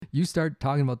you start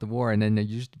talking about the war, and then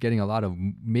you're just getting a lot of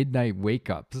midnight wake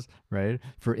ups, right?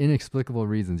 For inexplicable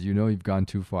reasons. You know, you've gone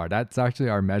too far. That's actually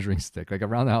our measuring stick. Like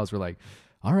around the house, we're like,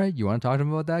 all right, you want to talk to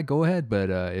him about that? Go ahead. But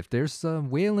if there's some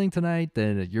wailing tonight,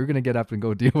 then you're going to get up and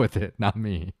go deal with it, not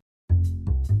me.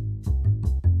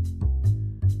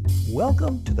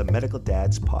 Welcome to the Medical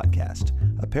Dads Podcast,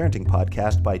 a parenting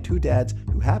podcast by two dads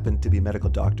who happen to be medical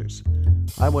doctors.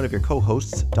 I'm one of your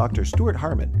co-hosts, Dr. Stuart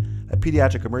Harmon, a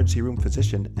pediatric emergency room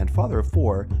physician and father of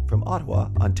four from Ottawa,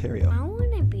 Ontario. I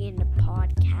want to be in the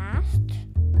podcast.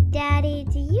 Daddy,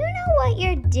 do you know what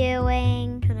you're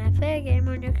doing? Can I play a game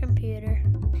on your computer?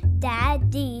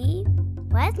 Daddy,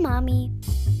 where's Mommy?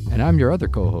 And I'm your other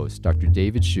co-host, Dr.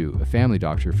 David Shu, a family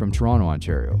doctor from Toronto,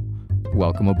 Ontario.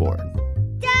 Welcome aboard.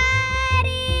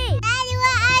 Daddy! Daddy,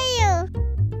 where are you?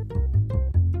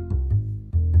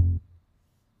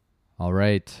 All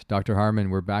right, Dr. Harmon,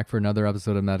 we're back for another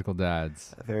episode of Medical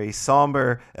Dads. A very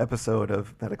somber episode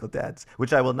of Medical Dads,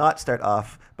 which I will not start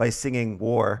off by singing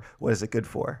War, What Is It Good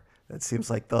For? That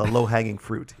seems like the low-hanging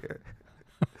fruit here.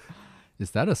 Is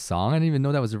that a song? I didn't even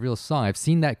know that was a real song. I've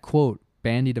seen that quote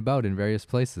bandied about in various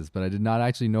places, but I did not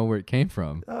actually know where it came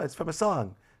from. Oh, it's from a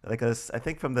song, I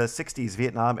think from the 60s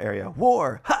Vietnam area.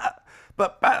 War, ha!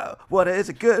 But what is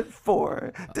it good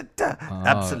for?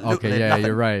 Absolutely okay, yeah, nothing.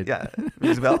 You're right. Yeah,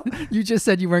 well, You just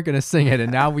said you weren't going to sing it,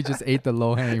 and now we just ate the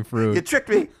low-hanging fruit. you tricked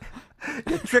me.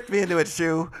 You tricked me into it,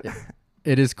 Shu.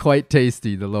 It is quite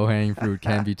tasty. The low-hanging fruit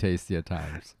can be tasty at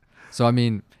times. So, I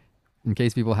mean, in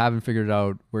case people haven't figured it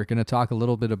out, we're going to talk a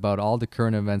little bit about all the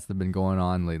current events that have been going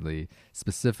on lately,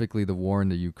 specifically the war in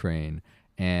the Ukraine,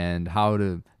 and how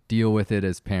to deal with it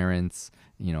as parents,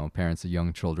 parents of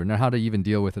young children, and how to even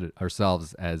deal with it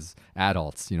ourselves as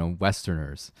adults,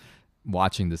 Westerners,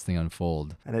 watching this thing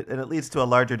unfold. And it leads to a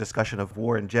larger discussion of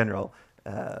war in general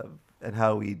and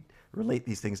how we relate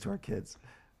these things to our kids.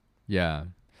 Yeah.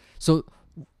 So,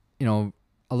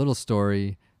 a little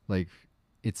story, like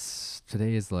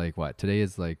today is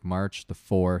March the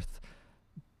 4th.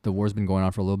 The war's been going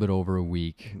on for a little bit over a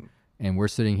week, and we're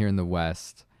sitting here in the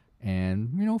West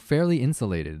and, fairly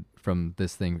insulated from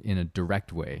this thing in a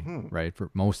direct way, right? For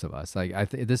most of us,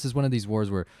 this is one of these wars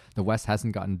where the West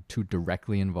hasn't gotten too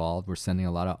directly involved. We're sending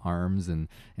a lot of arms and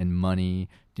money,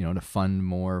 to fund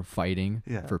more fighting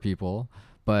for people,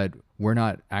 but we're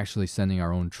not actually sending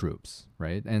our own troops,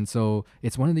 right? And so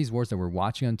it's one of these wars that we're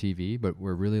watching on TV, but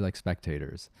we're really like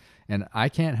spectators. And I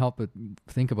can't help but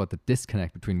think about the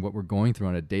disconnect between what we're going through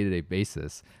on a day-to-day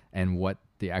basis and what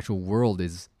the actual world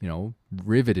is,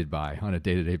 riveted by on a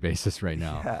day-to-day basis right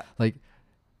now. Yeah. Like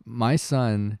my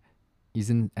son, he's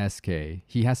in SK.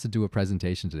 He has to do a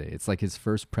presentation today. It's like his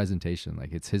first presentation.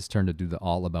 Like it's his turn to do the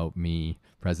all about me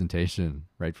presentation,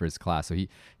 right, for his class. So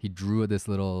he drew this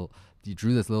little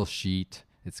sheet.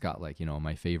 It's got like,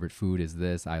 my favorite food is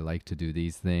this. I like to do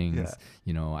these things.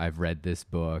 Yeah. I've read this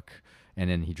book. And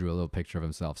then he drew a little picture of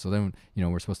himself. So then,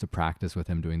 we're supposed to practice with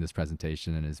him doing this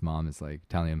presentation. And his mom is like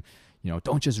telling him,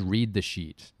 don't just read the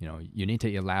sheet. You need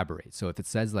to elaborate. So if it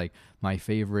says like my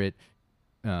favorite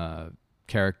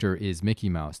character is Mickey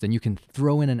Mouse, then you can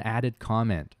throw in an added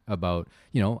comment about,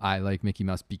 I like Mickey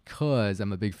Mouse because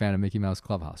I'm a big fan of Mickey Mouse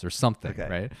Clubhouse or something,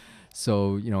 right?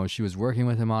 So, she was working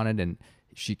with him on it, and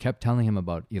she kept telling him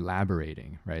about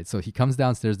elaborating, right? So he comes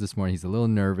downstairs this morning. He's a little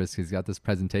nervous. He's got this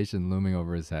presentation looming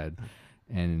over his head.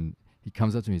 And he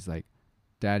comes up to me. He's like,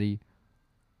 Daddy,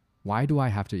 why do I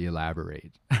have to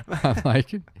elaborate? I'm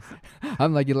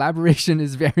like, elaboration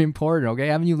is very important, okay?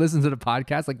 Haven't you listened to the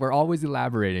podcast? Like, we're always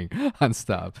elaborating on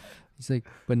stuff. He's like,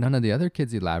 but none of the other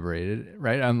kids elaborated,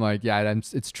 right? I'm like, yeah,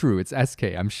 it's true. It's SK.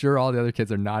 I'm sure all the other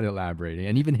kids are not elaborating.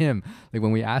 And even him, like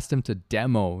when we asked him to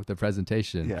demo the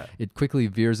presentation, it quickly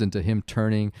veers into him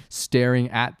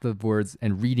staring at the words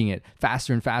and reading it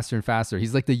faster and faster and faster.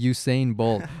 He's like the Usain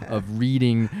Bolt of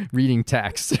reading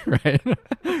text, right?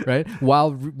 Right?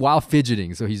 While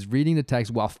fidgeting. So he's reading the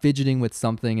text while fidgeting with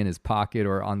something in his pocket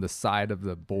or on the side of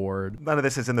the board. None of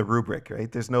this is in the rubric,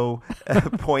 right? There's no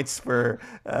points for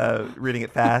reading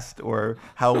it fast or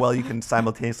how well you can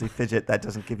simultaneously fidget. That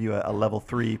doesn't give you a level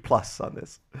 3+ on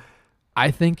this.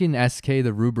 I think in SK,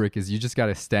 the rubric is you just got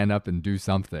to stand up and do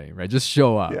something, right? Just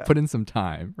show up, put in some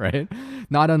time, right?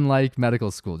 Not unlike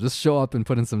medical school, just show up and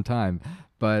put in some time.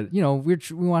 But, I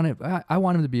want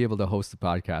him to be able to host a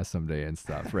podcast someday and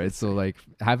stuff, right? So like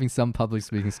having some public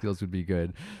speaking skills would be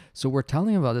good. So we're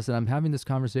telling him about this, and I'm having this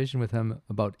conversation with him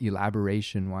about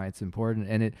elaboration, why it's important.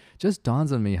 And it just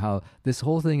dawns on me how this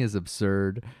whole thing is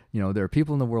absurd. There are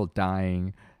people in the world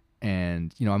dying.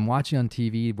 And, I'm watching on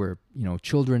TV where,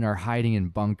 children are hiding in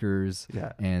bunkers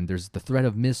and there's the threat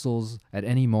of missiles at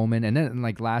any moment. And then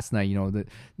like last night,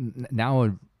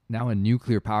 now now a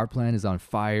nuclear power plant is on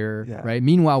fire, Yeah. right?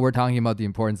 Meanwhile, we're talking about the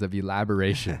importance of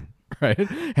elaboration, right?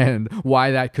 And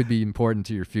why that could be important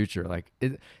to your future. Like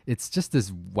it's just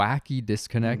this wacky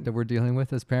disconnect that we're dealing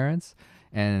with as parents.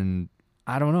 And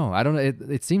I don't know.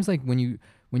 It seems like when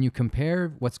you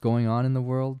compare what's going on in the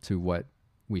world to what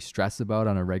we stress about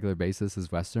on a regular basis as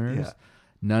Westerners, Yeah.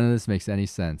 none of this makes any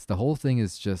sense. The whole thing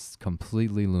is just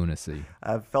completely lunacy.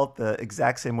 I've felt the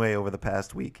exact same way over the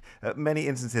past week. Many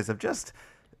instances of just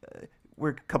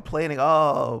we're complaining.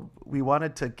 Oh, we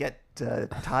wanted to get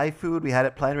Thai food. We had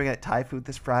it planned. We're gonna get Thai food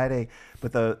this Friday,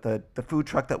 but the food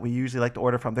truck that we usually like to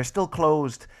order from, they're still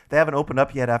closed. They haven't opened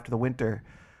up yet after the winter.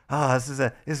 This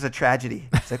is a tragedy.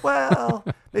 It's like, well,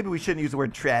 maybe we shouldn't use the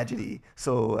word tragedy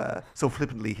so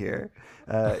flippantly here.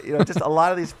 Just a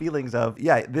lot of these feelings of,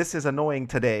 yeah, this is annoying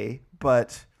today,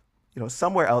 but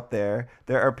somewhere out there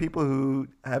are people who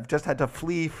have just had to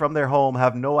flee from their home,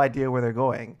 have no idea where they're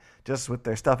going, just with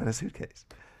their stuff in a suitcase.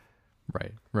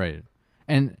 Right.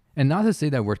 And not to say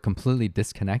that we're completely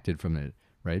disconnected from it,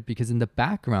 right? Because in the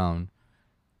background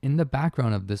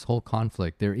of this whole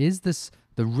conflict, there is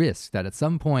the risk that at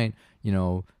some point,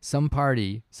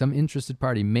 some interested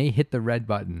party may hit the red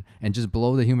button and just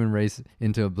blow the human race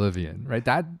into oblivion, right?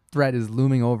 That threat is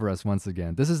looming over us once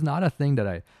again. This is not a thing that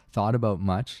I thought about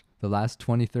much the last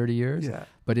 20, 30 years,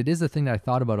 but it is a thing that I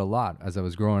thought about a lot as I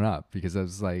was growing up, because I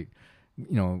was like,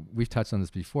 we've touched on this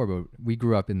before, but we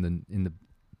grew up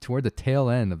toward the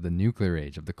tail end of the nuclear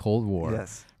age, of the Cold War,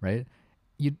 Yes. right?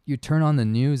 You turn on the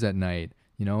news at night,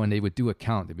 and they would do a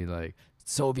count. They'd be like,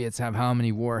 Soviets have how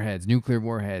many warheads, nuclear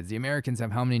warheads? The Americans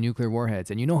have how many nuclear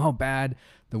warheads? And you know how bad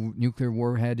the nuclear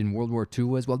warhead in World War II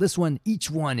was? Well,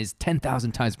 each one is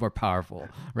 10,000 times more powerful,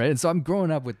 right? And so I'm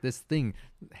growing up with this thing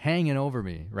hanging over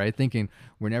me, right? Thinking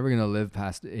we're never going to live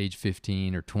past age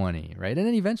 15 or 20, right? And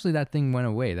then eventually that thing went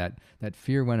away. That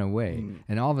fear went away.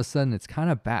 And all of a sudden it's kind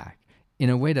of back in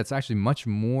a way that's actually much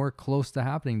more close to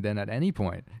happening than at any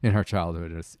point in our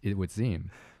childhood, it would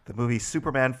seem. The movie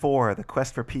Superman 4, The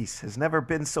Quest for Peace, has never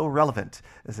been so relevant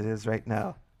as it is right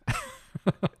now.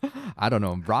 I don't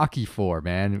know. Rocky 4,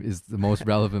 man, is the most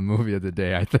relevant movie of the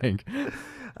day, I think.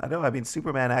 I know. I mean,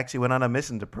 Superman actually went on a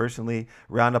mission to personally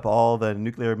round up all the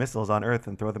nuclear missiles on Earth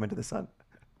and throw them into the sun.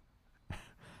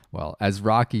 Well, as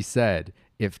Rocky said,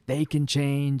 if they can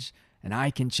change and I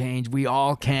can change, we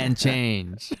all can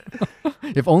change.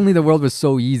 If only the world was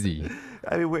so easy.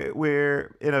 I mean,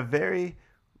 we're in a very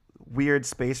weird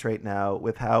space right now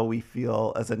with how we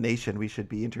feel as a nation we should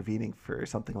be intervening for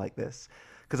something like this.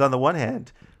 Because on the one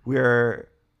hand, we're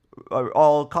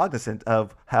all cognizant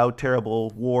of how terrible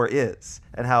war is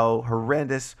and how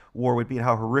horrendous war would be and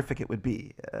how horrific it would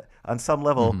be. On some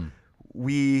level,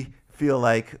 we feel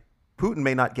like Putin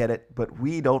may not get it, but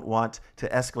we don't want to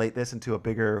escalate this into a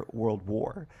bigger world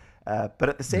war. But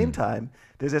at the same time,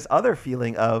 there's this other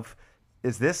feeling of,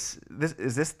 is this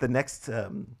the next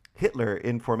Hitler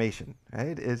in formation,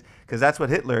 right? Because that's what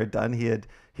Hitler had done. He had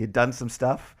done some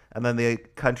stuff, and then the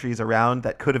countries around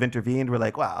that could have intervened were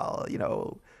like, well,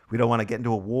 we don't want to get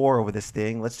into a war over this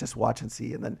thing. Let's just watch and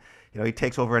see. And then, he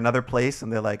takes over another place,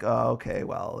 and they're like, oh, okay,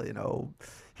 well,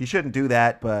 he shouldn't do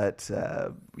that, but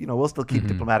we'll still keep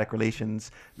diplomatic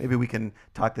relations. Maybe we can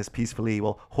talk this peacefully.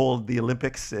 We'll hold the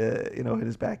Olympics, in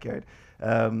his backyard.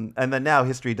 And then now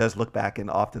history does look back and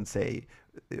often say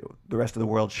the rest of the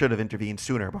world should have intervened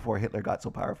sooner before Hitler got so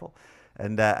powerful.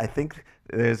 And I think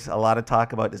there's a lot of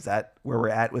talk about, is that where we're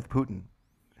at with Putin?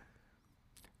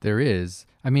 There is.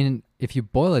 I mean, if you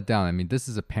boil it down, this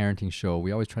is a parenting show.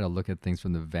 We always try to look at things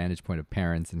from the vantage point of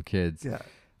parents and kids. Yeah.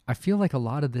 I feel like a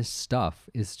lot of this stuff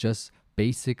is just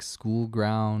basic school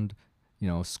ground,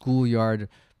 schoolyard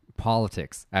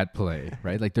politics at play,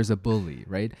 right? Like there's a bully,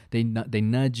 right? They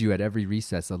nudge you at every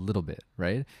recess a little bit,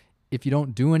 right? If you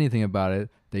don't do anything about it,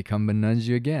 they come and nudge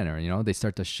you again, or they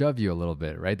start to shove you a little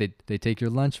bit, right? They take your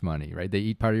lunch money, right? They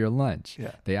eat part of your lunch.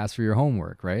 Yeah. They ask for your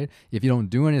homework, right? If you don't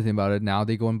do anything about it, now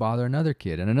they go and bother another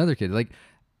kid and another kid. Like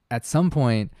at some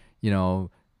point,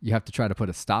 you have to try to put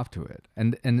a stop to it.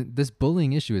 And this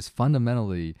bullying issue is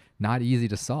fundamentally not easy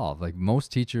to solve. Like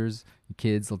most teachers,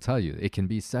 kids will tell you, it can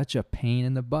be such a pain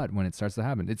in the butt when it starts to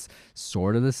happen. It's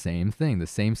sort of the same thing, the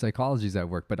same psychology is at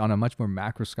work, but on a much more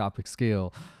macroscopic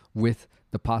scale with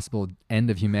the possible end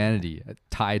of humanity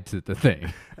tied to the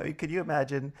thing. I mean, could you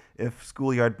imagine if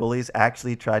schoolyard bullies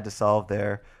actually tried to solve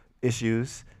their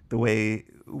issues the way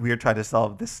we're trying to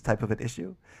solve this type of an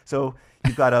issue? So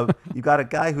you've got a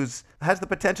guy has the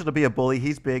potential to be a bully.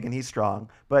 He's big and he's strong,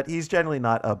 but he's generally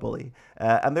not a bully.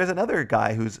 And there's another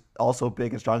guy who's also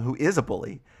big and strong who is a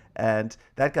bully. And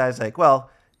that guy's like, well,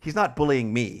 he's not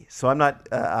bullying me, so I'm not.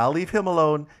 I'll leave him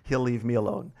alone. He'll leave me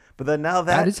alone. But then now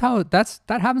that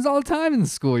happens all the time in the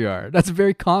schoolyard. That's a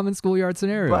very common schoolyard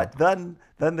scenario. But then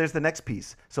there's the next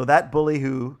piece. So that bully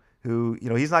who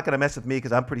he's not going to mess with me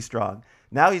because I'm pretty strong.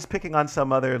 Now he's picking on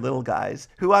some other little guys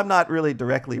who I'm not really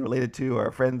directly related to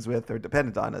or friends with or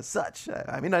dependent on as such.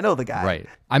 I mean, I know the guy. Right.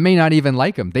 I may not even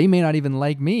like him. They may not even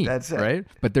like me. That's it. Right?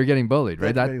 But they're getting bullied,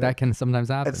 right? That can sometimes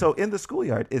happen. And so in the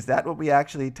schoolyard, is that what we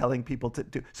actually telling people to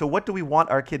do? So what do we want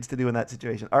our kids to do in that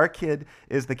situation? Our kid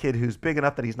is the kid who's big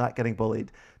enough that he's not getting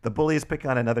bullied. The bully is picking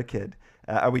on another kid.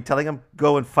 Are we telling him,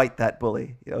 go and fight that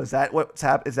bully? Is that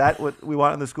is that what we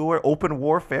want in the school? Or open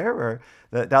warfare? Or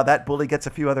now that bully gets a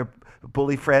few other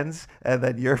bully friends, and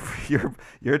then your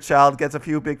child gets a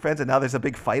few big friends, and now there's a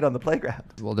big fight on the playground.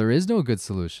 Well, there is no good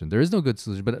solution.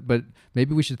 But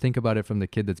maybe we should think about it from the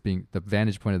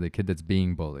vantage point of the kid that's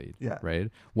being bullied. Yeah. Right.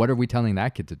 What are we telling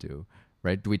that kid to do?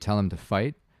 Right. Do we tell him to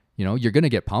fight? You're going to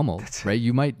get pummeled, right?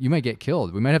 You might get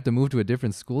killed. We might have to move to a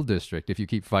different school district if you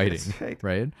keep fighting. That's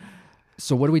right.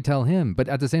 So what do we tell him? But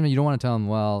at the same time, you don't want to tell him,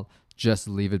 well, just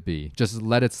leave it be. Just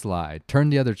let it slide.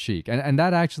 Turn the other cheek. And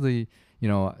that actually,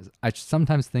 I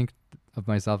sometimes think of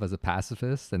myself as a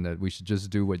pacifist and that we should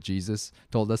just do what Jesus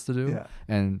told us to do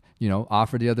and,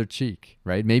 offer the other cheek,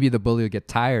 right? Maybe the bully will get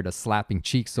tired of slapping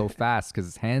cheeks so fast because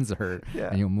his hands hurt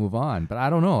and he'll move on. But I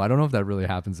don't know. I don't know if that really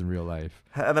happens in real life.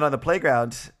 And then on the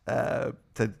playground,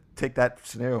 to take that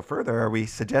scenario further, are we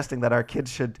suggesting that our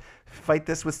kids should fight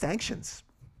this with sanctions?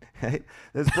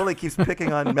 This bully keeps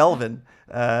picking on Melvin.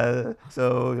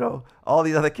 So, all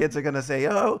these other kids are going to say,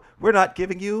 oh, we're not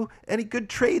giving you any good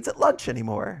trades at lunch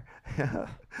anymore.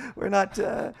 We're not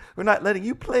letting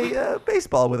you play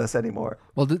baseball with us anymore.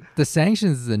 Well, the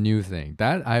sanctions is a new thing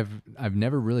that I've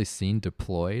never really seen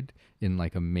deployed in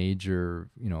like a major,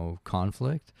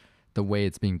 conflict, the way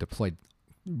it's being deployed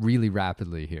really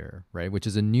rapidly here, right? Which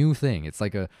is a new thing. It's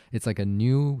like a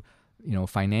new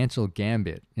financial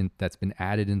gambit that's been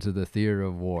added into the theater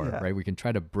of war, right? We can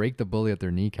try to break the bully at their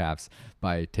kneecaps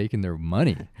by taking their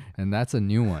money, and that's a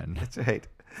new one. That's right.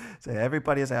 So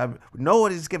everybody is saying,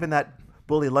 nobody's giving that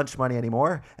bully lunch money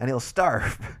anymore, and he'll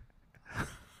starve.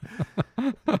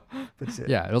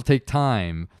 Yeah, it'll take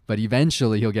time, but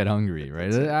eventually he'll get hungry,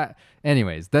 right?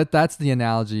 Anyways, that's the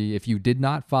analogy. If you did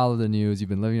not follow the news, you've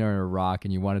been living under a rock,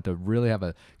 and you wanted to really have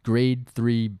a grade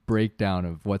 3 breakdown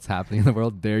of what's happening in the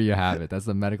world, there you have it. That's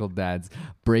the Medical Dad's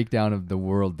breakdown of the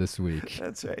world this week.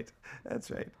 That's right.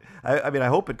 I mean, I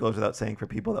hope it goes without saying for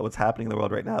people that what's happening in the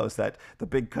world right now is that the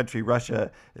big country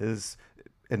Russia is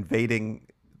invading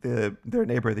their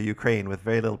neighbor, the Ukraine, with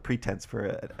very little pretense for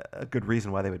a good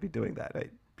reason why they would be doing that, right?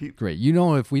 Great.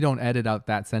 If we don't edit out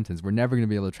that sentence, we're never going to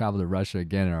be able to travel to Russia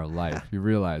again in our life. You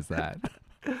realize that.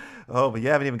 Oh, but you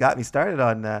haven't even got me started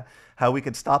on how we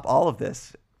could stop all of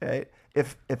this, right?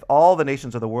 If all the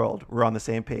nations of the world were on the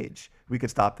same page, we could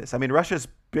stop this. I mean, Russia's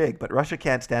big, but Russia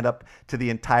can't stand up to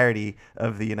the entirety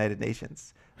of the United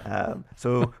Nations.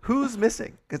 So who's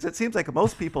missing? Because it seems like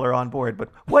most people are on board, but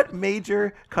what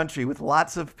major country with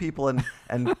lots of people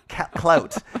and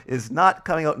clout is not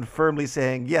coming out and firmly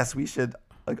saying, yes, we should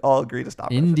all agree to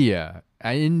stop India.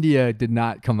 India did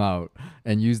not come out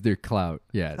and use their clout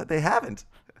yet. They haven't.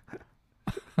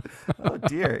 Oh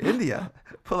dear, India,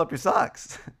 pull up your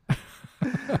socks.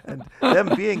 And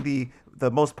them being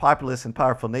the most populous and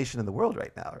powerful nation in the world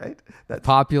right now, right? That's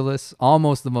populous,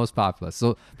 almost the most populous.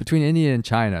 So between India and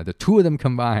China, the two of them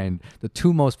combined, the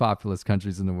two most populous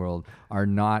countries in the world are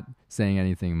not saying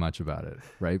anything much about it,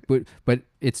 right? But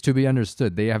it's to be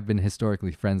understood, they have been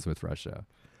historically friends with Russia.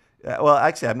 Well,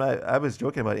 actually, I was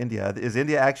joking about India. Is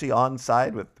India actually on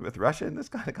side with Russia in this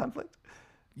kind of conflict?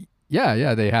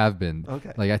 Yeah, they have been.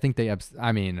 Okay. Like I think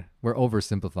we're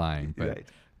oversimplifying, but right.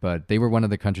 But they were one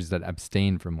of the countries that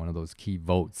abstained from one of those key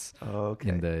votes Okay.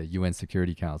 in the UN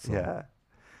Security Council. Yeah.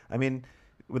 I mean,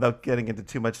 without getting into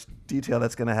too much detail,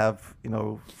 that's going to have,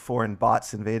 foreign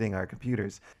bots invading our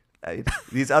computers.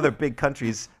 These other big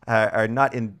countries are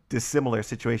not in dissimilar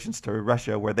situations to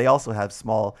Russia, where they also have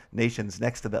small nations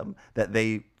next to them that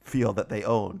they feel that they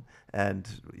own and,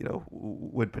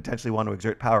 would potentially want to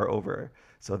exert power over.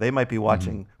 So they might be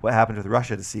watching what happens with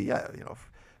Russia to see,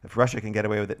 if Russia can get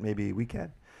away with it, maybe we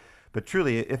can. But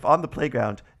truly, if on the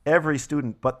playground, every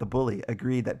student but the bully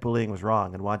agreed that bullying was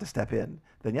wrong and wanted to step in,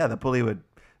 then the bully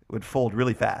would fold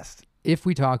really fast. If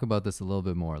we talk about this a little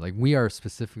bit more, like we are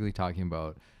specifically talking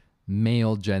about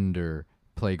male gender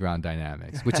playground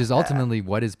dynamics, which is ultimately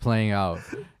what is playing out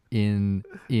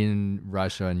in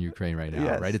Russia and Ukraine right now,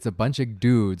 Yes. right? It's a bunch of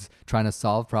dudes trying to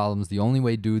solve problems the only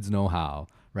way dudes know how.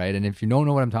 Right. And if you don't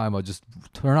know what I'm talking about, just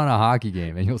turn on a hockey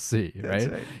game and you'll see. Right?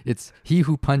 Right. It's he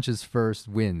who punches first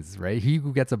wins. Right. He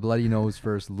who gets a bloody nose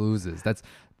first loses. That's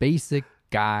basic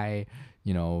guy,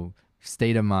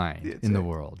 state of mind That's in the right.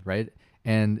 world, right?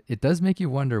 And it does make you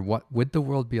wonder, what would the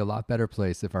world be a lot better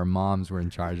place if our moms were in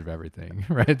charge of everything,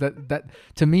 right? That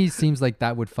to me seems like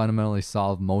that would fundamentally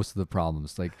solve most of the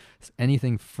problems. Like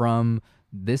anything from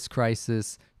this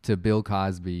crisis to Bill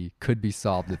Cosby could be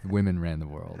solved if women ran the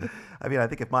world. I mean, I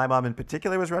think if my mom in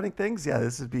particular was running things, yeah,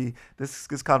 this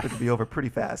conflict would be over pretty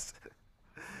fast.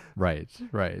 Right.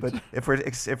 But if we're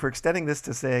extending this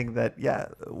to saying that, yeah,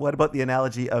 what about the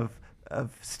analogy of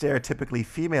stereotypically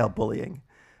female bullying?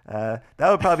 That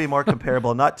would probably be more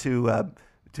comparable, not to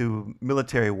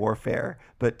military warfare,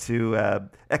 but to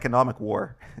economic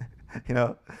war.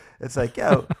 It's like,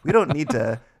 yeah, we don't need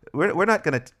to. We're not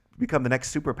going to become the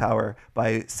next superpower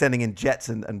by sending in jets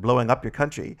and blowing up your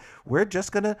country. We're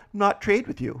just going to not trade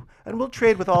with you, and we'll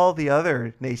trade with all the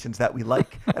other nations that we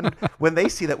like. And when they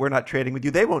see that we're not trading with you,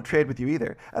 they won't trade with you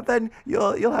either. And then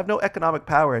you'll have no economic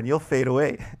power, and you'll fade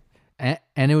away.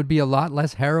 And it would be a lot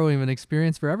less harrowing of an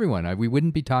experience for everyone. We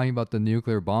wouldn't be talking about the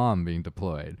nuclear bomb being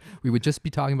deployed. We would just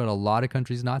be talking about a lot of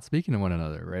countries not speaking to one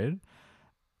another, right?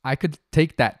 I could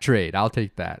take that trade. I'll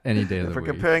take that any day of the If we're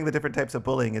week. comparing the different types of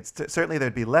bullying, it's certainly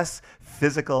there'd be less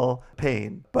physical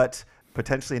pain, but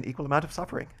potentially an equal amount of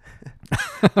suffering.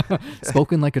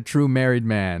 Spoken like a true married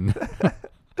man.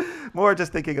 More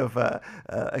just thinking of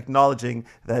acknowledging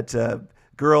that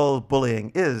girl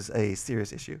bullying is a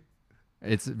serious issue.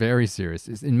 It's very serious.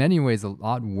 It's in many ways a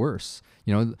lot worse.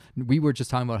 We were just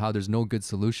talking about how there's no good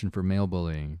solution for male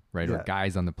bullying, right? Yeah. Or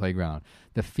guys on the playground.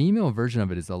 The female version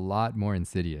of it is a lot more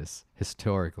insidious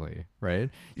historically, right?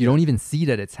 You don't even see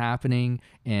that it's happening,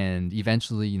 and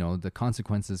eventually, the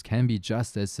consequences can be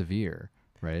just as severe,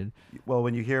 right? Well,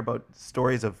 when you hear about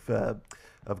stories of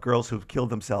girls who've killed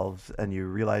themselves, and you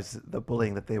realize the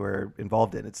bullying that they were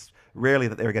involved in, it's rarely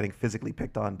that they were getting physically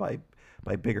picked on by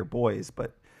bigger boys,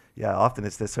 but yeah, often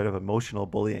it's this sort of emotional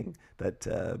bullying that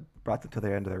brought them to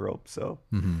their end of their rope. So,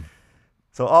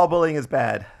 So all bullying is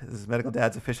bad. This is Medical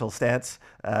Dad's official stance.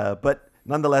 But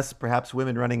nonetheless, perhaps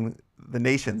women running the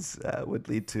nations would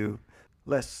lead to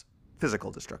less physical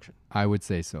destruction. I would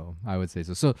say so.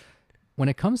 So when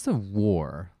it comes to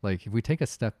war, like if we take a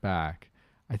step back,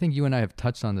 I think you and I have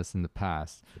touched on this in the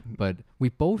past, but we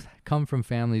both come from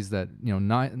families that,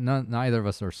 neither of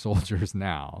us are soldiers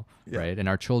now, right? And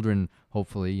our children,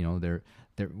 hopefully,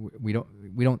 we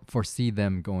don't foresee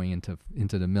them going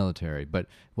into the military. But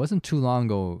it wasn't too long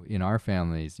ago in our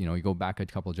families, you go back a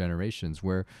couple generations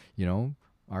where,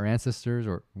 our ancestors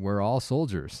were all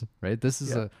soldiers, right? This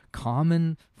is a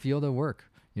common field of work,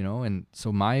 and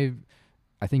so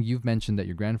I think you've mentioned that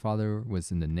your grandfather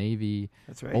was in the Navy.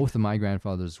 That's right. Both of my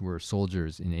grandfathers were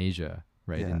soldiers in Asia,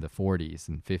 right? Yeah. In the 40s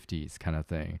and 50s kind of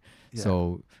thing. Yeah.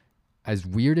 So as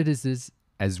weird as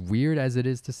it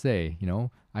is to say,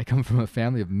 I come from a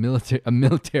family of a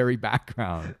military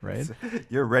background, right?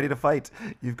 You're ready to fight.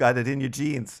 You've got it in your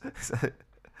genes.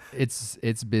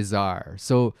 It's bizarre.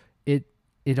 So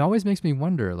it always makes me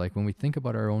wonder, like when we think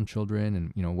about our own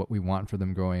children and, what we want for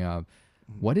them growing up,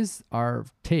 what is our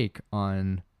take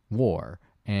on war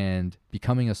and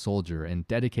becoming a soldier and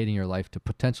dedicating your life to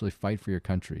potentially fight for your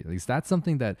country? Is that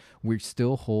something that we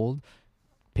still hold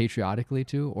patriotically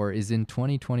to, or is in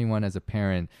 2021 as a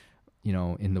parent,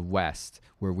 in the West,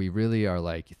 where we really are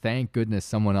like, thank goodness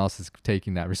someone else is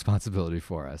taking that responsibility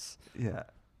for us? Yeah.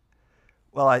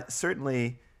 Well,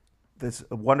 certainly this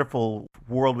wonderful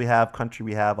world we have, country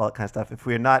we have, all that kind of stuff, if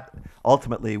we're not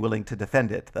ultimately willing to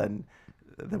defend it, then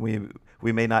we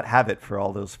may not have it for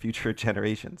all those future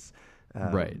generations.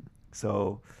 Right.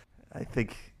 So I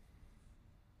think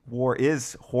war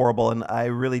is horrible, and I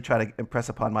really try to impress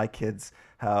upon my kids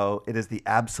how it is the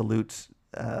absolute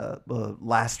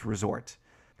last resort.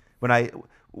 When I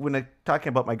talking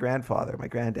about my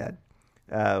granddad,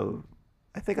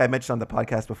 I think I mentioned on the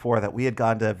podcast before that we had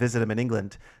gone to visit him in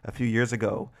England a few years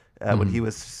ago when he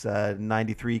was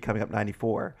 93, coming up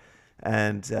 94,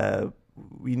 and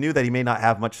we knew that he may not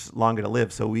have much longer to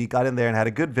live, so we got in there and had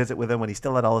a good visit with him when he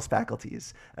still had all his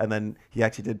faculties, and then he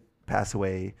actually did pass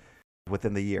away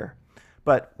within the year.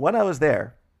 But when I was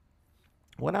there,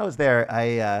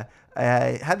 I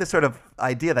had this sort of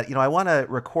idea that, I want to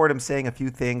record him saying a few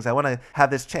things. I want to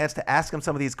have this chance to ask him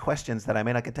some of these questions that I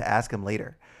may not get to ask him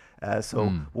later. So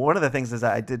one of the things that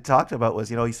I did talk about was,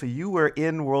 so you were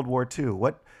in World War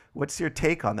II. What's your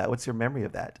take on that? What's your memory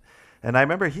of that? And I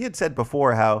remember he had said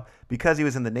before how, because he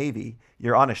was in the Navy,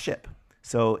 you're on a ship.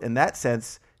 So in that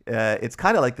sense, it's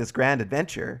kind of like this grand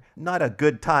adventure, not a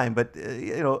good time, but,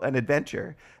 an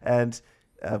adventure. And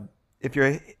if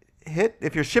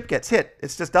your ship gets hit,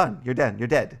 it's just done. You're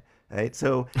dead. Right?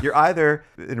 So you're either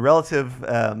in relative,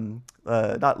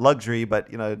 not luxury,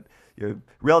 but, you're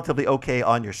relatively okay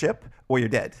on your ship or you're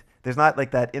dead. There's not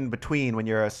like that in between when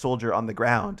you're a soldier on the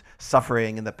ground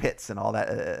suffering in the pits and all that,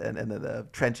 and the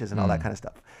trenches and all that kind of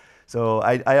stuff. So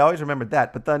I always remembered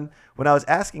that. But then when I was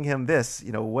asking him this,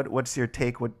 what's your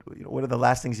take? What are the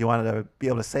last things you wanted to be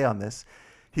able to say on this?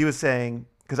 He was saying,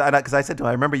 because I said to him,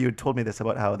 I remember you had told me this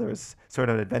about how there was sort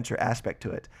of an adventure aspect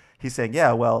to it. He's saying,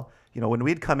 yeah, well, when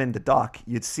we'd come into dock,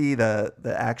 you'd see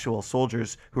the actual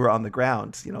soldiers who were on the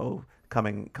ground,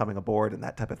 coming aboard and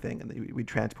that type of thing, and we'd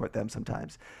transport them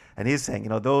sometimes. And he's saying,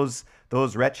 those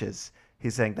wretches,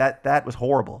 he's saying that was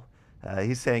horrible.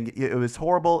 He's saying it was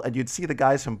horrible, and you'd see the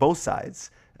guys from both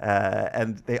sides,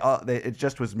 and it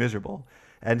just was miserable.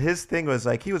 And his thing was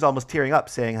like, he was almost tearing up,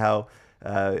 saying how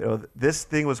this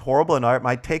thing was horrible, and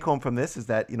my take home from this is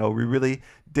that we really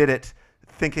did it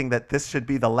thinking that this should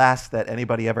be the last that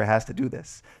anybody ever has to do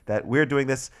this. That we're doing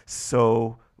this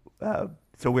so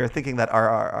we're thinking that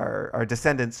our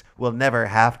descendants will never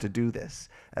have to do this,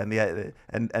 and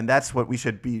that's what we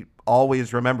should be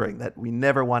always remembering, that we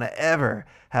never want to ever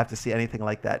have to see anything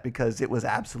like that, because it was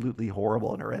absolutely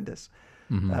horrible and horrendous.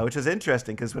 Which is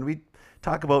interesting, because when we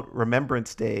talk about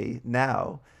Remembrance Day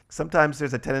now, sometimes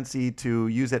there's a tendency to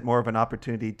use it more of an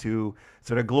opportunity to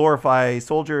sort of glorify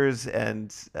soldiers and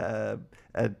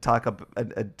talk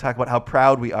about how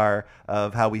proud we are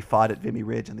of how we fought at Vimy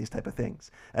Ridge and these type of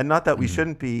things. And not that we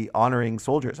shouldn't be honoring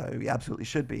soldiers. We absolutely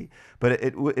should be. But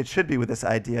it should be with this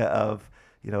idea of,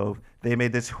 they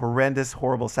made this horrendous,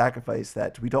 horrible sacrifice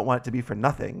that we don't want it to be for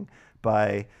nothing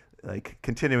by like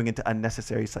continuing into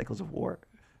unnecessary cycles of war.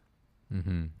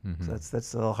 So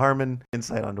that's a Harmon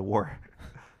insight onto war.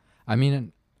 I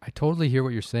mean, I totally hear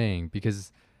what you're saying,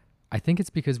 because I think it's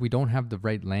because we don't have the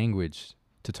right language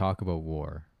to talk about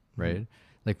war, right?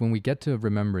 Like when we get to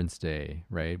Remembrance Day,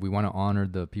 right, we want to honor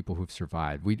the people who've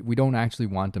survived. We don't actually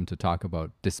want them to talk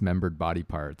about dismembered body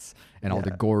parts and all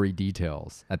the gory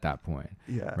details at that point,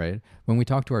 right? When we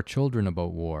talk to our children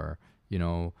about war,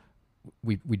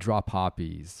 we draw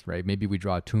poppies, right? Maybe we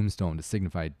draw a tombstone to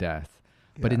signify death.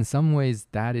 But in some ways,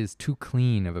 that is too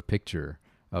clean of a picture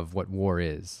of what war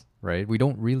is, right? We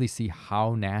don't really see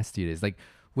how nasty it is. Like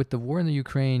with the war in the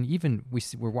Ukraine, even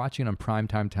we're watching it on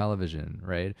primetime television,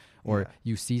 right? Or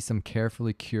you see some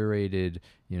carefully curated,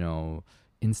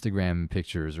 Instagram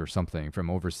pictures or something from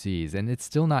overseas, and it's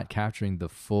still not capturing the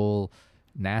full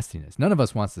nastiness. None of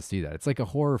us wants to see that. It's like a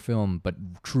horror film, but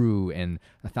true and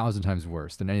 1,000 times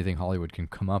worse than anything Hollywood can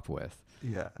come up with.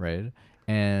 Right?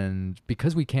 And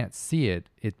because we can't see it,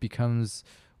 it becomes,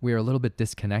 we're a little bit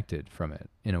disconnected from it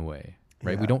in a way,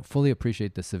 right? We don't fully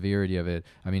appreciate the severity of it.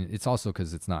 I mean, it's also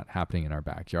because it's not happening in our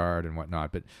backyard and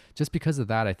whatnot, but just because of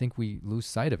that, I think we lose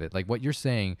sight of it. Like what you're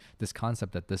saying, this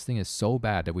concept that this thing is so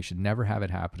bad that we should never have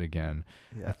it happen again.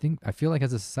 I feel like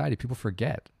as a society, people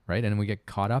forget, right? And we get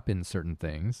caught up in certain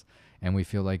things and we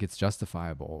feel like it's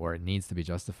justifiable or it needs to be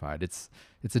justified. It's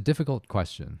a difficult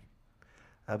question.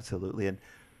 Absolutely. And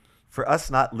for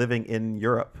us not living in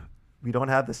Europe, we don't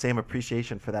have the same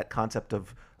appreciation for that concept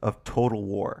of total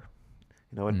war.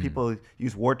 When people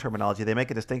use war terminology, they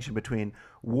make a distinction between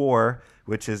war,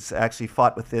 which is actually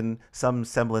fought within some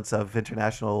semblance of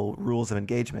international rules of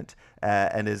engagement,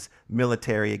 and is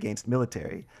military against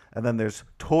military. And then there's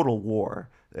total war,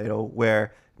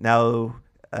 where now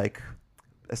like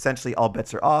essentially all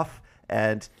bets are off,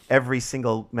 and every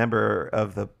single member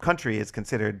of the country is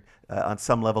considered on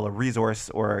some level a resource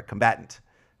or a combatant.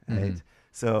 Right?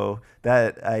 So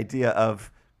that idea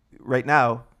of right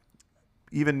now,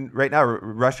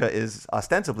 Russia is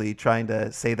ostensibly trying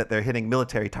to say that they're hitting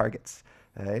military targets,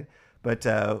 right? But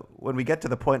when we get to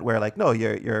the point where like, no,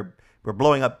 we're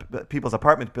blowing up people's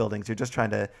apartment buildings, you're just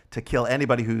trying to kill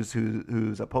anybody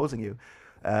who's opposing you,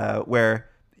 where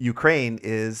Ukraine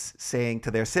is saying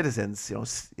to their citizens,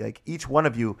 like each one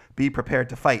of you be prepared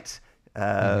to fight.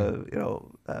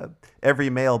 Every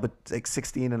male but like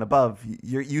 16 and above,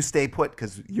 you stay put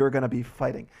because you're going to be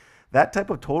fighting. That type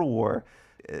of total war,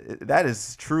 that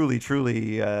is truly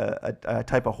a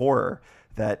type of horror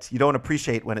that you don't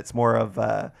appreciate when it's more of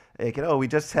we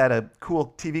just had a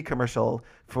cool TV commercial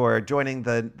for joining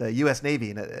the U.S.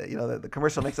 Navy, and the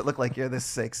commercial makes it look like you're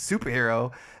this like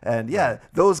superhero, and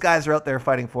those guys are out there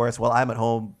fighting for us while I'm at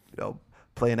home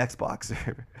playing Xbox.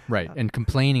 Right, and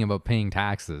complaining about paying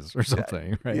taxes or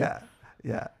something, right?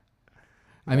 Yeah.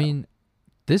 I mean,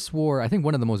 this war, I think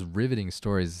one of the most riveting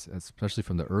stories, especially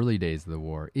from the early days of the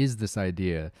war, is this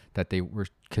idea that they were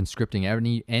conscripting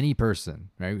any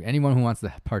person, right? Anyone who wants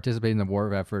to participate in the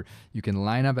war effort, you can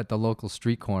line up at the local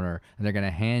street corner, and they're going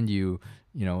to hand you,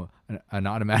 an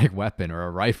automatic weapon or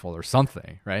a rifle or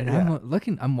something, right? Yeah.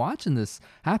 I'm watching this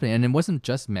happening, and it wasn't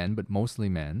just men, but mostly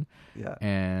men,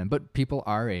 but people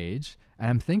our age, and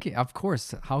I'm thinking, of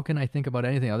course, how can I think about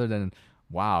anything other than,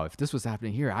 wow, if this was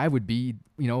happening here, I would be,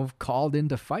 called in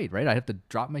to fight, right? I have to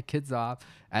drop my kids off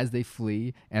as they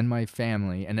flee and my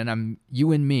family. And then I'm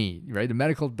you and me, right? The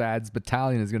medical dad's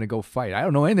battalion is going to go fight. I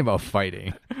don't know anything about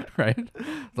fighting, right?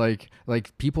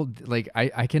 Like people, like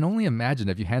I can only imagine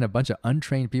if you hand a bunch of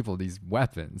untrained people these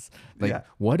weapons, like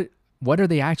what are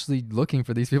they actually looking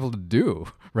for these people to do,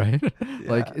 right?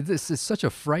 Like this is such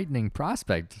a frightening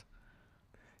prospect.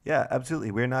 Yeah,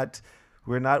 absolutely. We're not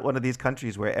one of these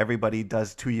countries where everybody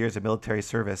does 2 years of military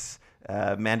service,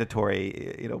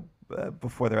 mandatory,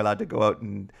 before they're allowed to go out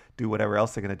and do whatever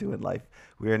else they're going to do in life.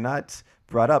 We are not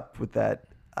brought up with that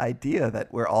idea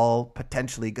that we're all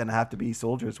potentially going to have to be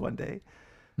soldiers one day.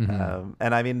 Mm-hmm.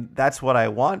 And I mean, that's what I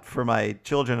want for my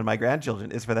children and my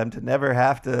grandchildren, is for them to never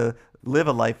have to live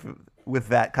a life with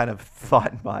that kind of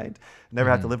thought in mind, never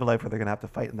have to live a life where they're going to have to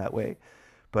fight in that way.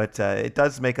 But it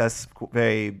does make us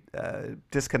very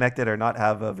disconnected, or not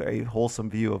have a very wholesome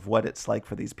view of what it's like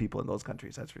for these people in those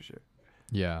countries. That's for sure.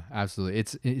 Yeah, absolutely.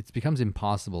 It becomes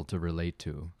impossible to relate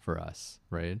to for us,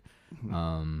 right?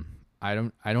 Mm-hmm. I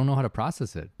don't know how to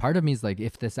process it. Part of me is like,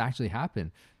 if this actually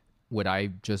happened, would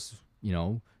I just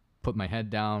put my head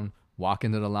down, walk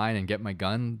into the line and get my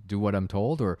gun, do what I'm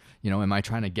told? Or, am I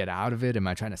trying to get out of it? Am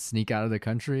I trying to sneak out of the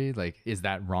country? Like, is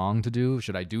that wrong to do?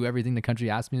 Should I do everything the country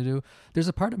asked me to do? There's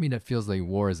a part of me that feels like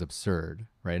war is absurd,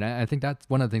 right? I think that's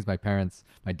one of the things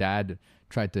my dad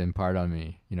tried to impart on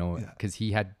me, because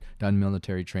he had done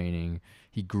military training.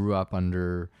 He grew up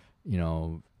under,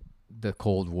 the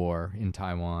Cold War in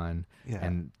Taiwan,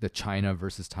 and the China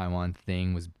versus Taiwan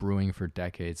thing was brewing for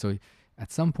decades. So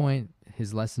at some point,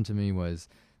 his lesson to me was,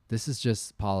 this is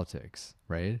just politics,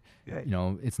 right?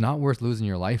 Yeah. It's not worth losing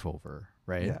your life over,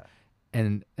 right?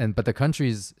 Yeah. But the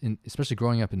countries, especially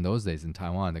growing up in those days in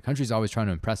Taiwan, the country's always trying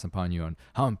to impress upon you on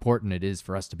how important it is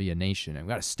for us to be a nation, and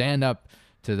we got to stand up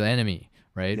to the enemy,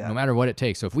 right? No matter what it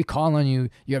takes. So if we call on you,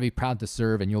 you got to be proud to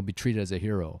serve, and you'll be treated as a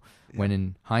hero. Yeah. When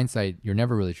in hindsight, you're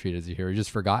never really treated as a hero. You're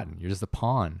just forgotten. You're just a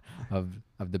pawn of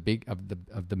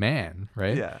the man,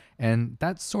 right? Yeah. And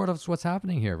that's sort of what's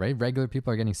happening here, right? Regular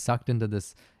people are getting sucked into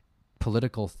this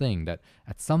political thing that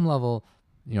at some level,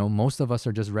 most of us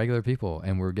are just regular people,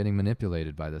 and we're getting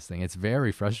manipulated by this thing. It's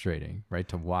very frustrating, right,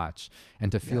 to watch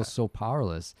and to feel so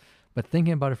powerless. But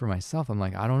thinking about it for myself, I'm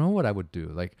like, I don't know what I would do.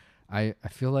 Like, I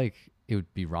feel like it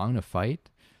would be wrong to fight,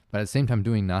 but at the same time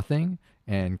doing nothing.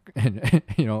 And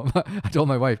I told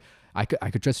my wife, I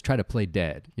could just try to play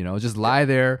dead, just lie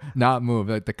there, not move,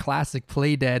 like the classic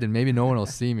play dead and maybe no one will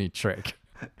see me trick.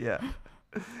 Yeah.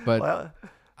 But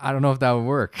I don't know if that would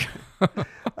work.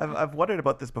 I've wondered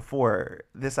about this before,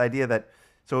 this idea that,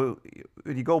 so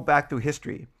when you go back through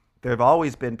history, there have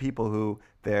always been people who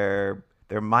their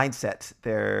mindset,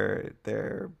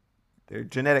 their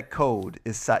genetic code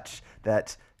is such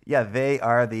that, they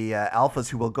are the alphas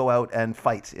who will go out and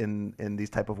fight in these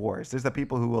type of wars. There's the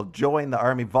people who will join the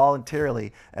army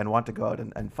voluntarily and want to go out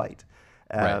and fight.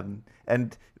 Right.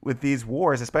 And with these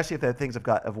wars, especially if the things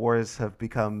of wars have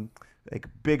become like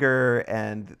bigger,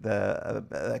 and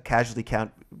the casualty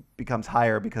count becomes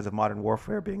higher because of modern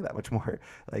warfare being that much more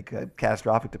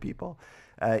catastrophic to people,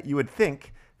 you would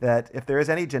think that if there is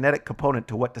any genetic component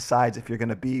to what decides if you're going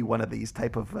to be one of these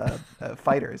type of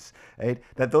fighters, right,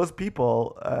 that those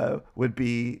people would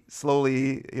be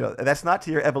slowly, that's not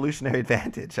to your evolutionary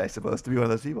advantage, I suppose, to be one of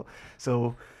those people.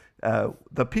 So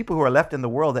the people who are left in the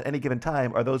world at any given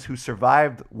time are those who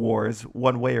survived wars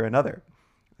one way or another.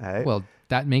 Right? Well,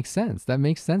 that makes sense. That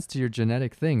makes sense to your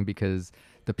genetic thing, because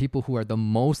the people who are the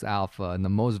most alpha and the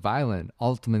most violent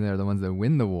ultimately are the ones that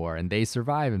win the war, and they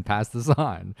survive and pass this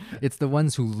on. It's the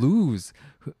ones who lose,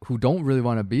 who don't really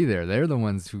want to be there. They're the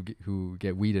ones who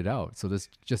get weeded out. So this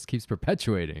just keeps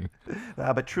perpetuating.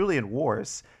 But truly in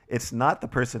wars, it's not the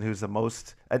person who's the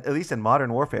most, at least in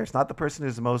modern warfare, it's not the person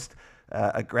who's the most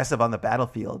aggressive on the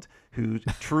battlefield who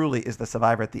truly is the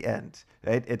survivor at the end,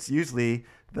 right? It's usually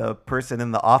the person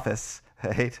in the office,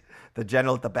 right? The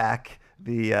general at the back,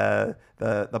 the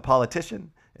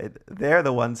politician. They're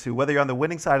the ones who, whether you're on the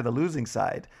winning side or the losing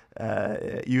side,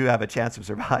 you have a chance of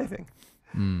surviving.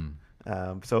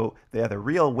 So they're the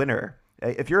real winner.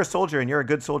 If you're a soldier and you're a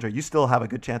good soldier, you still have a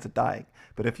good chance of dying.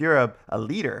 But if you're a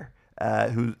leader,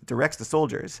 who directs the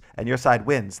soldiers, and your side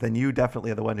wins, then you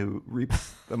definitely are the one who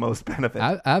reaps the most benefit.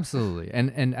 Absolutely.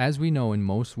 And as we know, in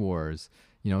most wars,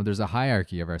 there's a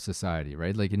hierarchy of our society,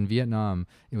 right? Like in Vietnam,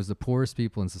 it was the poorest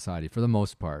people in society, for the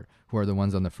most part, who are the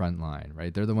ones on the front line,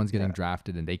 right? They're the ones getting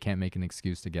drafted, and they can't make an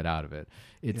excuse to get out of it.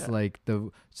 It's like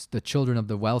the children of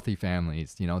the wealthy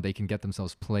families, they can get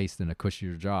themselves placed in a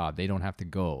cushier job. They don't have to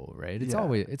go, right?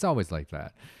 It's always like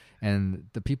that. And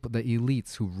the people, the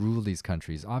elites who rule these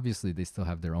countries, obviously they still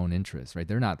have their own interests, right?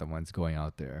 They're not the ones going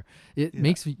out there. It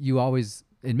makes me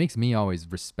always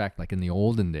respect, like in the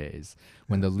olden days,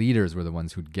 when the leaders were the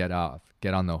ones who'd get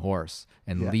on the horse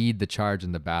and lead the charge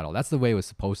in the battle. That's the way it was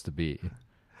supposed to be.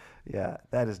 Yeah,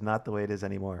 that is not the way it is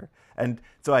anymore. And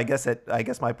so I guess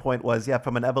my point was,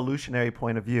 from an evolutionary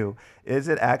point of view, is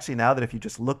it actually now that if you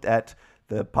just looked at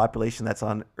the population that's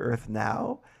on Earth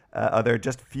now, are there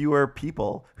just fewer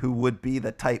people who would be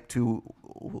the type to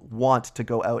want to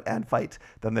go out and fight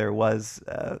than there was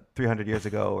 300 years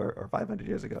ago or 500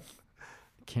 years ago?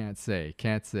 Can't say.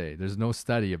 There's no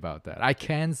study about that. I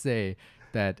can say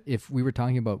that if we were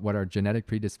talking about what our genetic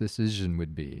predisposition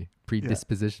would be,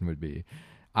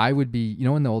 I would be,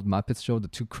 in the old Muppets show, the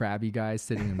two crabby guys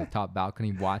sitting in the top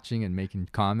balcony watching and making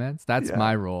comments. That's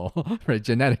my role, right?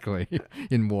 Genetically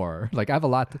in war. Like I have a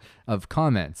lot of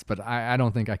comments, but I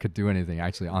don't think I could do anything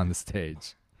actually on the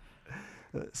stage.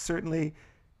 Certainly,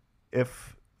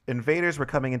 if invaders were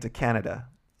coming into Canada,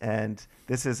 and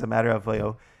this is a matter of,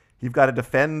 you've got to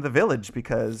defend the village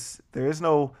because there is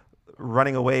no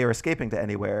running away or escaping to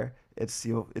anywhere. It's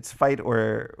it's fight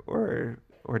or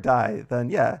die.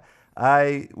 Then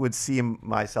I would see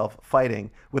myself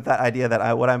fighting with that idea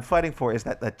that what I'm fighting for is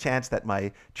that the chance that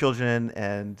my children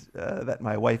and that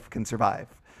my wife can survive.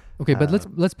 Okay, but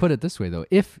let's put it this way though.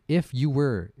 If we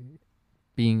were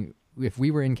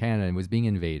in Canada and was being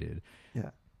invaded,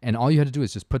 and all you had to do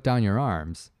is just put down your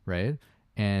arms, right?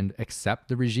 And accept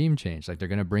the regime change. Like they're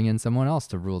going to bring in someone else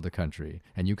to rule the country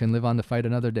and you can live on to fight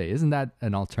another day. Isn't that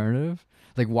an alternative?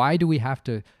 Like, why do we have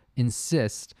to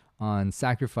insist on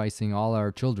sacrificing all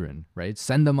our children, right?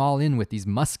 Send them all in with these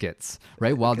muskets,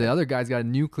 right? While the other guy's got a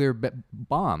nuclear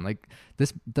bomb. Like,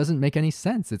 this doesn't make any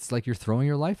sense. It's like you're throwing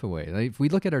your life away. Like, if we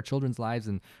look at our children's lives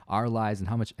and our lives and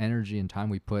how much energy and time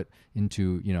we put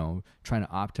into, trying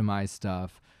to optimize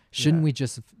stuff, shouldn't we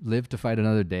just live to fight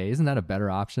another day? Isn't that a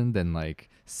better option than like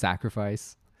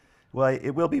sacrifice? Well,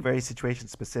 it will be very situation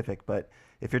specific, but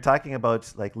if you're talking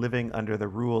about like living under the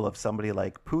rule of somebody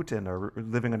like Putin or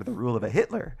living under the rule of a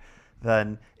Hitler,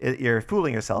 then you're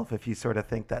fooling yourself if you sort of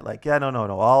think that like,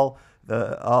 no,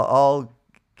 I'll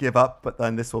give up, but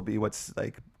then this will be what's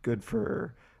like good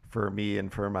for me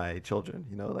and for my children.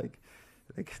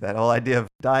 Like that whole idea of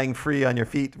dying free on your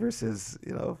feet versus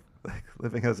like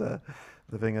living as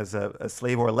a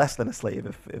slave or less than a slave.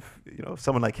 If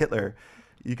someone like Hitler,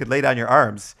 you could lay down your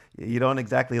arms. You don't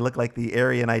exactly look like the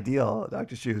Aryan ideal,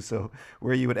 Dr. Shu. So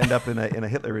where you would end up in a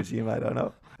Hitler regime, I don't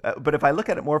know. But if I look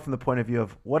at it more from the point of view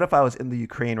of what if I was in the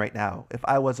Ukraine right now? If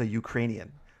I was a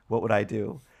Ukrainian, what would I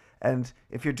do? And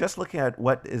if you're just looking at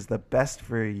what is the best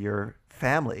for your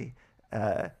family,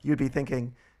 you'd be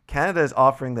thinking Canada is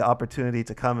offering the opportunity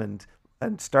to come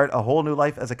and start a whole new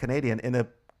life as a Canadian in a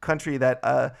country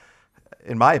that,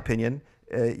 in my opinion,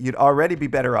 you'd already be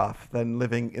better off than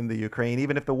living in the Ukraine,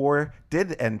 even if the war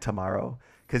did end tomorrow,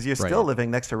 because you're still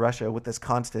living next to Russia with this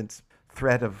constant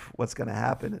threat of what's going to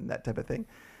happen and that type of thing.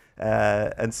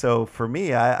 And so for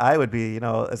me, I would be,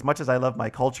 as much as I love my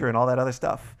culture and all that other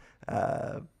stuff,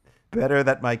 better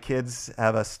that my kids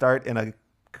have a start in a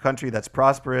country that's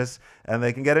prosperous and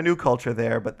they can get a new culture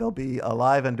there, but they'll be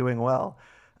alive and doing well.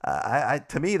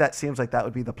 To me, that seems like that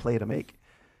would be the play to make.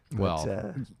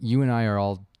 Well, you and I are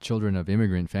all children of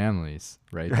immigrant families,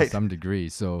 right? To some degree.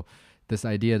 So this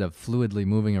idea of fluidly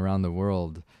moving around the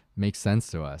world makes sense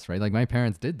to us, right? Like my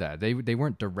parents did that. They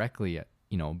weren't directly at,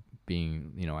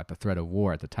 being, at the threat of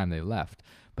war at the time they left,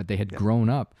 but they had grown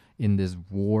up in this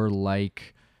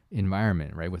warlike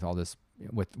environment, right? With all this,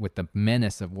 with the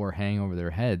menace of war hanging over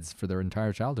their heads for their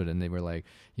entire childhood. And they were like,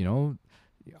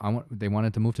 they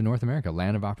wanted to move to North America,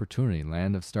 land of opportunity,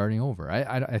 land of starting over.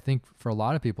 I think for a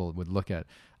lot of people would look at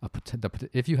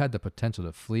if you had the potential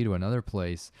to flee to another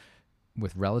place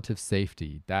with relative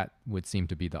safety, that would seem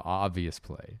to be the obvious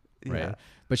play, right? Yeah.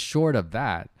 But short of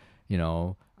that,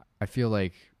 I feel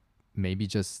like maybe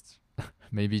just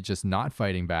not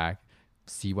fighting back,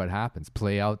 see what happens,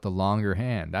 play out the longer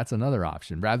hand. That's another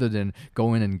option rather than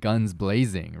going in guns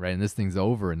blazing, right? And this thing's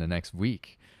over in the next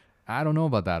week. I don't know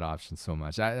about that option so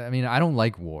much. I mean, I don't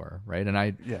like war, right? And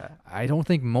I don't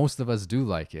think most of us do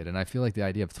like it. And I feel like the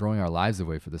idea of throwing our lives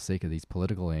away for the sake of these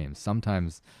political aims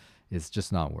sometimes is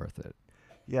just not worth it.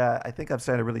 Yeah, I think I'm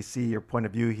starting to really see your point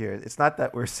of view here. It's not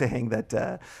that we're saying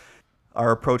that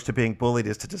our approach to being bullied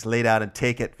is to just lay down and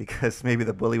take it because maybe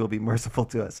the bully will be merciful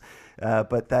to us.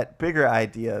 But that bigger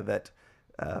idea that,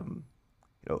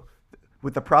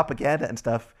 with the propaganda and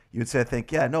stuff, you'd say,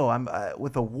 think, yeah, no, I'm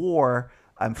with a war,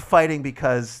 I'm fighting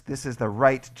because this is the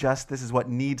right, this is what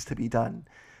needs to be done.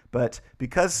 But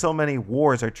because so many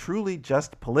wars are truly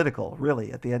just political,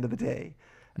 really, at the end of the day,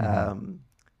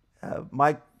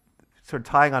 my sort of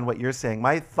tying on what you're saying,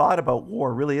 my thought about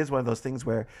war really is one of those things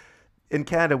where in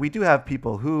Canada, we do have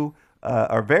people who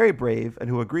are very brave and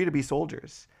who agree to be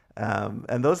soldiers.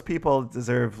 And those people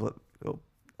deserve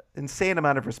insane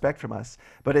amount of respect from us.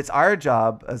 But it's our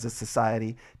job as a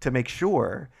society to make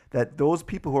sure that those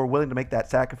people who are willing to make that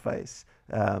sacrifice,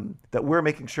 that we're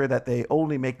making sure that they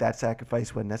only make that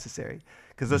sacrifice when necessary.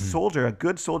 Because a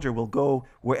good soldier will go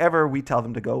wherever we tell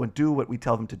them to go and do what we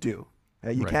tell them to do.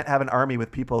 You can't have an army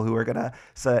with people who are going to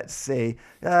say,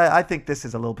 I think this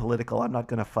is a little political, I'm not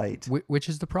going to fight. Which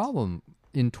is the problem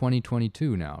in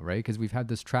 2022 now, right? Because we've had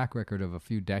this track record of a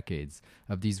few decades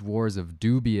of these wars of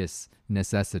dubious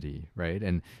necessity, right?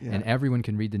 And everyone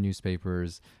can read the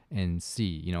newspapers and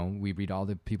see, we read all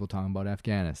the people talking about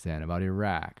Afghanistan, about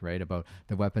Iraq, right? About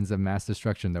the weapons of mass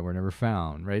destruction that were never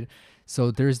found, right? So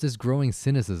there's this growing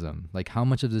cynicism, like how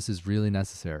much of this is really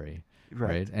necessary?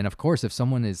 Right. And of course, if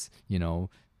someone is,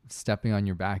 stepping on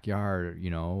your backyard,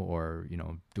 or,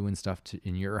 doing stuff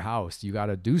in your house, you got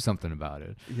to do something about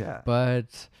it. Yeah.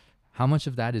 But how much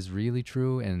of that is really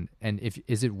true? And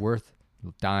is it worth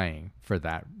dying for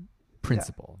that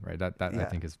principle? Right. That I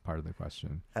think is part of the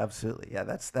question. Absolutely. Yeah.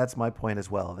 That's my point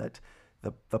as well, that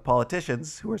the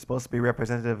politicians who are supposed to be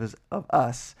representatives of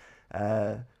us,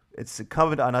 it's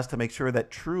incumbent on us to make sure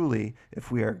that truly,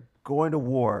 if we are going to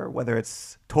war, whether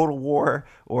it's total war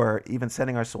or even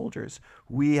sending our soldiers,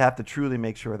 we have to truly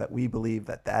make sure that we believe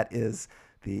that is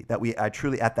that we are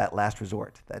truly at that last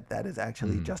resort, that is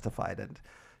actually justified. And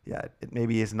it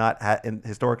maybe is not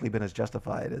historically been as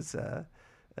justified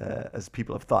as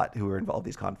people have thought who were involved in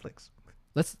these conflicts.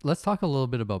 Let's talk a little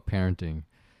bit about parenting.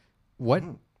 What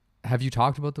have you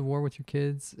talked about the war with your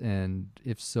kids? And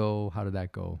if so, how did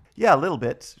that go? Yeah, a little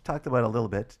bit. Talked about it a little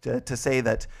bit to say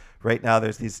that right now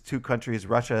there's these two countries,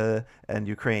 Russia and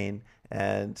Ukraine.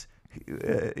 And,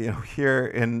 here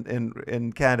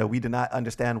in Canada, we do not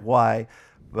understand why,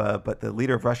 but the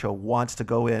leader of Russia wants to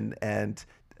go in and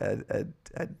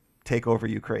take over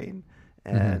Ukraine.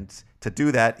 And to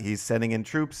do that, he's sending in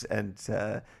troops and,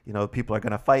 people are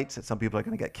going to fight. Some people are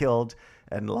going to get killed.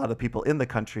 And a lot of people in the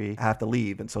country have to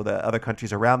leave. And so the other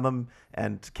countries around them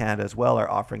and Canada as well are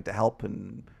offering to help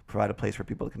and provide a place where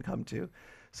people can come to.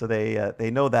 So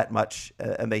they know that much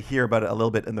and they hear about it a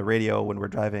little bit in the radio when we're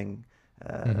driving.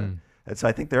 And so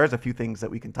I think there is a few things that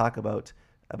we can talk about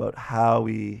how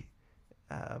we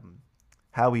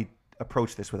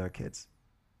approach this with our kids.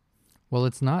 Well,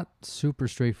 it's not super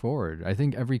straightforward. I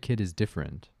think every kid is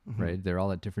different, right? They're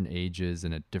all at different ages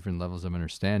and at different levels of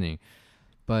understanding.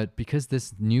 But because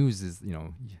this news is,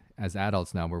 as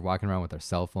adults now, we're walking around with our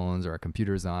cell phones or our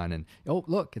computers on and, oh,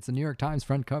 look, it's a New York Times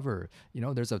front cover.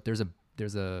 There's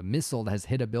a missile that has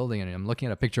hit a building and I'm looking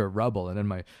at a picture of rubble. And then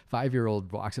my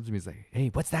 5-year-old walks up to me and is like, hey,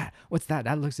 what's that? What's that?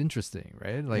 That looks interesting,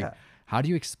 right? Like, how do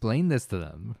you explain this to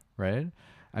them, right?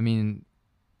 I mean,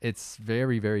 it's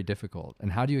very, very difficult.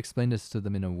 And how do you explain this to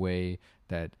them in a way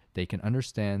that they can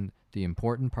understand the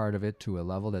important part of it to a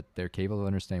level that they're capable of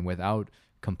understanding without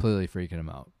completely freaking them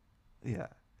out? Yeah.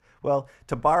 Well,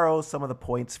 to borrow some of the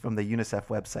points from the UNICEF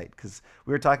website, because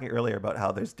we were talking earlier about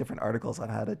how there's different articles on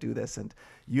how to do this, and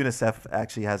UNICEF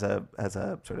actually has a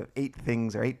sort of 8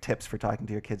 things or 8 tips for talking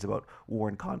to your kids about war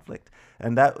and conflict.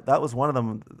 And that was one of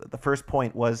them. The first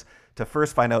point was to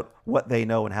first find out what they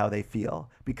know and how they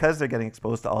feel, because they're getting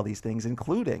exposed to all these things,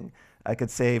 including, I could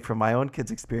say from my own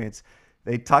kids' experience,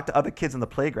 they talk to other kids in the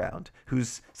playground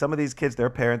some of these kids, their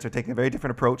parents are taking a very different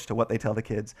approach to what they tell the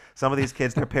kids. Some of these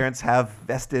kids, their parents have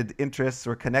vested interests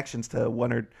or connections to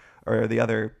one or the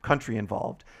other country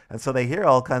involved. And so they hear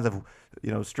all kinds of,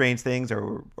 strange things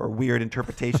or weird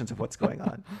interpretations of what's going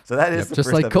on. So that is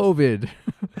just like COVID.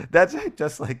 That's right,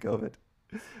 just like COVID,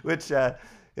 which, there's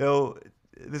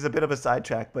a bit of a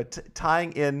sidetrack, but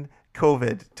tying in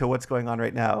COVID to what's going on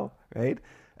right now, right?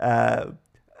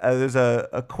 There's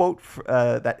a quote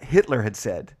that Hitler had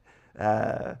said,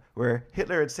 where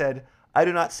Hitler had said, "I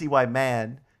do not see why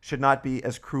man should not be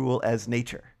as cruel as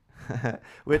nature."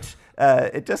 Which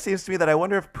it just seems to me that I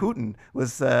wonder if Putin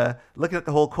was looking at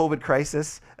the whole COVID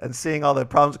crisis and seeing all the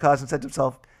problems it caused and said to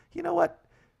himself, you know what?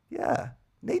 Yeah,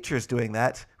 nature's doing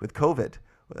that with COVID.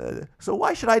 So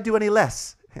why should I do any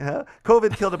less? You know,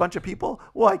 COVID killed a bunch of people.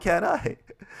 Why can't I?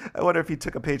 I wonder if he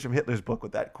took a page from Hitler's book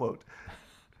with that quote.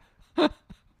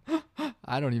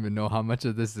 I don't even know how much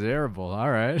of this is arable. All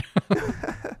right.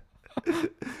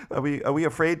 Are we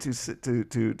afraid to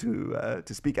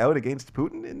speak out against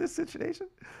Putin in this situation?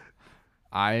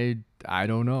 I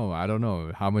don't know. I don't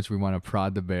know how much we want to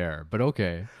prod the bear, but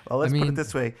okay. Well, let's put it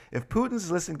this way. If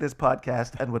Putin's listening to this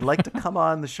podcast and would like to come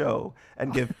on the show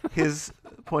and give his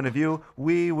point of view,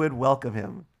 we would welcome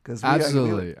him.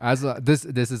 Absolutely.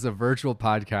 This is a virtual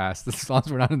podcast. As long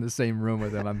as we're not in the same room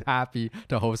with him, I'm happy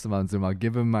to host him on Zoom. I'll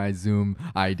give him my Zoom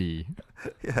ID.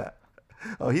 Yeah.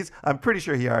 Oh, I'm pretty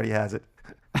sure he already has it.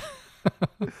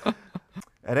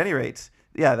 At any rate,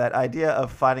 yeah, that idea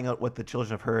of finding out what the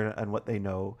children have heard and what they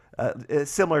know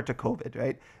is similar to COVID,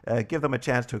 right? Give them a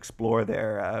chance to explore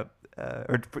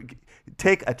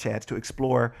take a chance to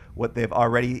explore what they've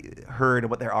already heard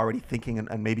and what they're already thinking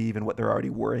and maybe even what they're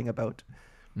already worrying about.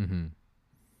 Mm-hmm.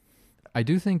 I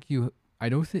do think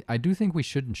we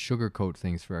shouldn't sugarcoat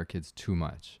things for our kids too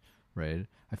much, right?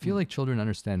 I feel like children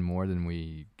understand more than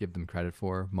we give them credit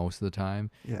for most of the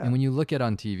time. Yeah. And when you look at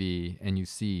on TV and you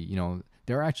see,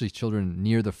 there are actually children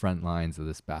near the front lines of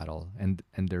this battle, and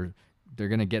they're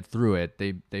going to get through it.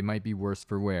 They might be worse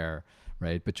for wear,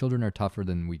 right? But children are tougher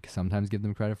than we sometimes give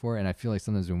them credit for. And I feel like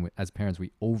sometimes as parents,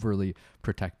 we overly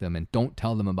protect them and don't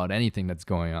tell them about anything that's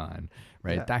going on,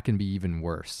 right? Yeah. That can be even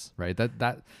worse, right?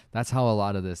 That's how a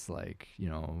lot of this,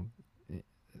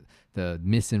 the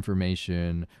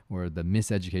misinformation or the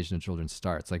miseducation of children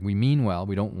starts. Like, we mean well,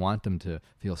 we don't want them to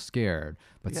feel scared,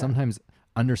 but sometimes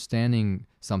understanding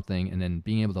something and then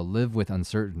being able to live with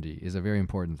uncertainty is a very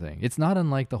important thing. It's not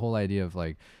unlike the whole idea of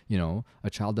a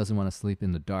child doesn't want to sleep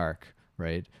in the dark,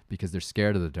 right? Because they're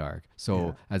scared of the dark.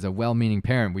 So as a well-meaning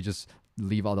parent, we just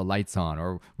leave all the lights on,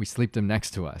 or we sleep them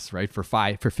next to us, right? For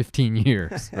 15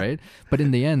 years, right? But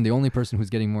in the end, the only person who's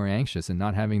getting more anxious and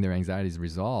not having their anxieties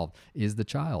resolved is the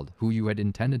child who you had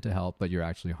intended to help, but you're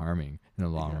actually harming in the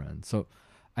long run. So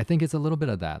I think it's a little bit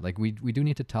of that. Like, we do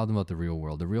need to tell them about the real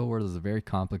world. The real world is a very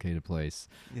complicated place.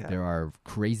 Yeah. There are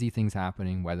crazy things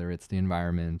happening, whether it's the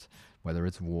environment, whether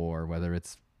it's war, whether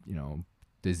it's,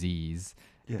 disease,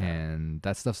 and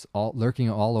that stuff's all lurking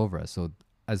all over us. So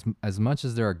as much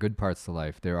as there are good parts to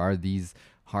life, there are these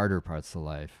harder parts to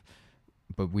life,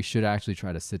 but we should actually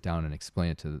try to sit down and explain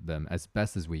it to them as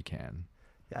best as we can.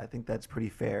 Yeah, I think that's pretty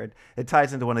fair. It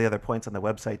ties into one of the other points on the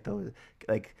website, though,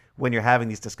 like when you're having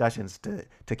these discussions,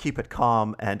 to keep it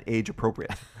calm and age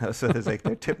appropriate. So there's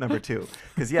their tip number 2,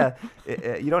 because you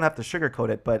don't have to sugarcoat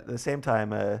it, but at the same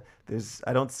time, I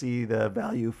don't see the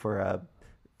value for a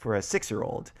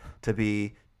 6-year-old to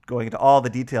be going into all the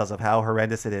details of how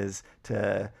horrendous it is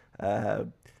that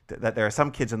there are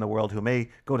some kids in the world who may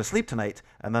go to sleep tonight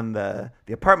and then the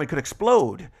apartment could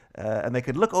explode, and they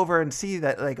could look over and see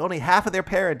that only half of their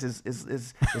parent is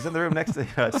in the room next to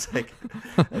them. It's like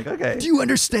okay. Do you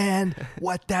understand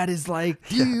what that is like?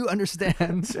 Do you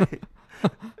understand? So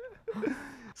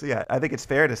yeah, I think it's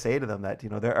fair to say to them that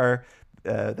there are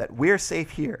that we're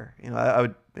safe here. I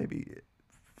would maybe.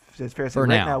 It's fair to say right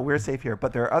now we're safe here,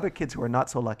 but there are other kids who are not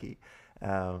so lucky,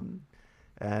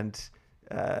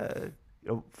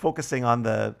 focusing on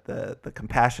the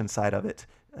compassion side of it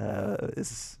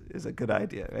is a good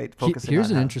idea, right? Here's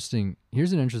an interesting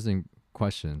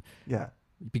question. Yeah.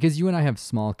 Because you and I have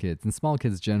small kids, and small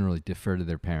kids generally defer to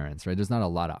their parents, right? There's not a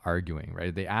lot of arguing,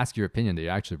 right? They ask your opinion. They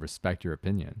actually respect your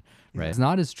opinion, right? Yeah. It's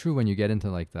not as true when you get into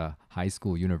the high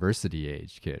school, university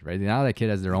age kid, right? Now that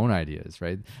kid has their own ideas,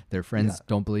 right? Their friends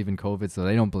don't believe in COVID, so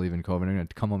they don't believe in COVID. They're going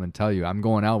to come home and tell you, I'm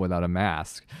going out without a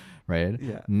mask, right?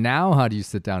 Yeah. Now, how do you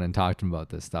sit down and talk to them about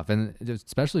this stuff? And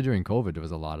especially during COVID, there was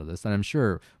a lot of this. And I'm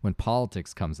sure when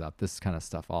politics comes up, this kind of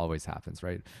stuff always happens,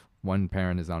 right? One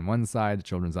parent is on one side, the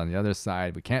children's on the other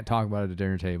side. We can't talk about it at the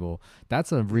dinner table.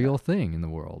 That's a real thing in the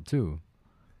world too.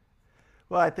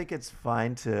 Well, I think it's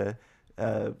fine to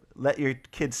let your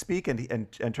kids speak and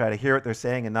try to hear what they're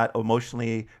saying and not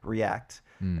emotionally react.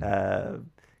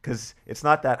 Because it's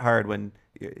not that hard when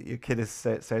your kid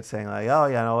starts saying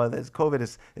this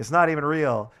COVID it's not even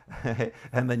real,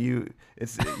 and then you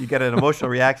get an emotional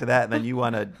reaction to that, and then you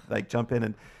want to jump in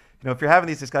and. If you're having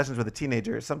these discussions with a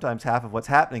teenager, sometimes half of what's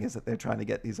happening is that they're trying to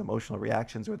get these emotional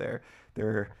reactions, or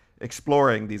they're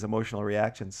exploring these emotional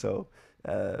reactions. So,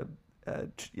 no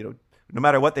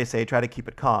matter what they say, try to keep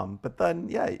it calm. But then,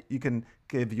 you can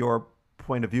give your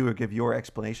point of view or give your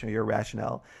explanation or your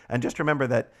rationale. And just remember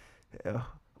that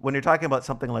when you're talking about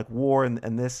something like war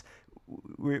and this,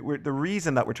 the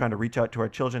reason that we're trying to reach out to our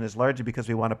children is largely because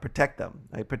we want to protect them,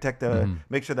 right?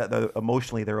 Make sure that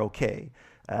emotionally they're okay.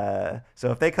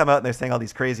 So if they come out and they're saying all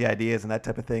these crazy ideas and that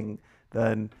type of thing,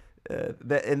 then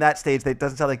in that stage, it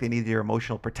doesn't sound like they need your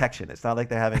emotional protection. It's not like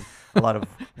they're having a lot of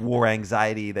war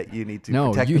anxiety that you need to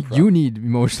protect them from. You need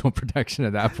emotional protection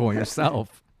at that point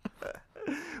yourself.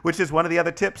 Which is one of the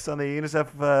other tips on the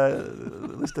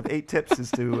UNICEF list of 8 tips, is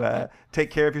to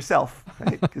take care of yourself.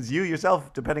 Because right? You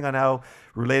yourself, depending on how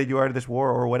related you are to this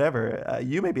war or whatever,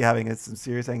 you may be having some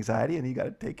serious anxiety, and you got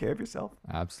to take care of yourself.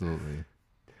 Absolutely.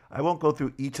 I won't go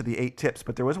through each of the 8 tips,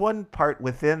 but there was one part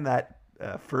within that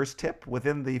first tip,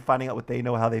 within the finding out what they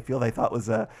know, how they feel, they thought was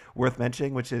worth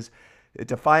mentioning, which is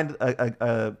to find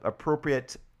a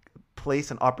appropriate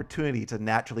place and opportunity to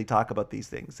naturally talk about these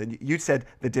things. And you said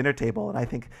the dinner table, and I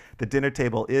think the dinner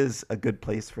table is a good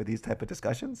place for these type of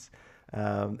discussions.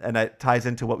 And that ties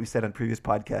into what we said on previous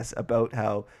podcasts about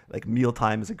how like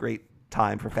mealtime is a great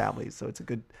time for families. So it's a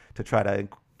good to try to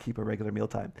keep a regular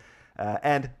mealtime,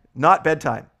 and not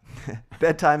bedtime.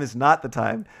 Bedtime is not the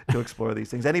time to explore these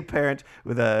things. Any parent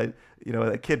with a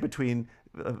kid between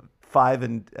 5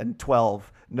 and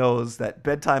 12 knows that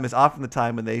bedtime is often the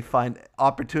time when they find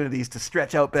opportunities to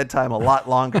stretch out bedtime a lot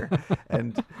longer.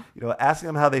 And asking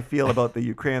them how they feel about the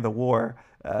Ukraine and the war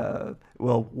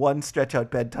will, 1, stretch out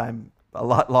bedtime a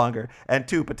lot longer, and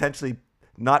 2, potentially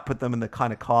not put them in the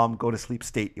kind of calm, go to sleep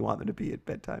state you want them to be at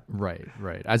bedtime. Right.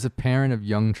 As a parent of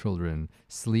young children,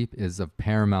 sleep is of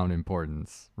paramount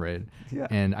importance, right? Yeah.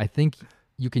 And I think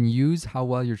you can use how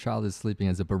well your child is sleeping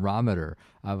as a barometer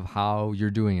of how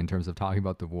you're doing in terms of talking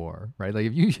about the war, right? Like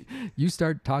if you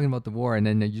start talking about the war and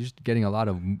then you're just getting a lot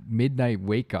of midnight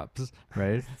wake ups,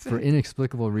 right? For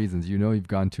inexplicable reasons, you've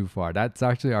gone too far. That's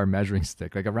actually our measuring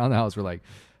stick. Like around the house, we're like,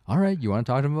 all right, you want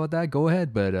to talk to them about that? Go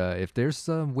ahead. But if there's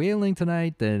some wailing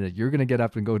tonight, then you're going to get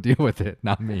up and go deal with it,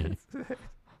 not me.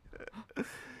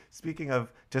 Speaking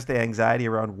of just the anxiety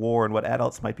around war and what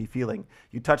adults might be feeling,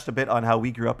 you touched a bit on how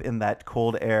we grew up in that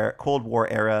Cold War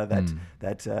era,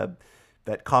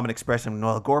 that common expression,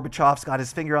 well, Gorbachev's got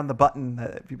his finger on the button.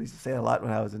 People used to say it a lot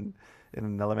when I was in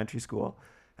elementary school.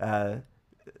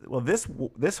 Well,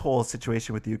 this whole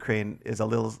situation with the Ukraine is a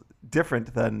little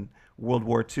different than World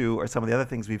War II or some of the other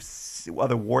things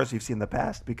other wars we've seen in the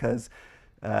past, because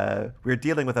we're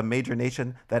dealing with a major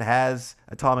nation that has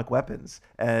atomic weapons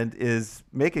and is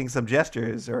making some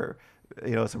gestures or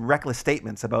some reckless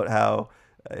statements about how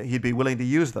he'd be willing to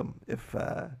use them if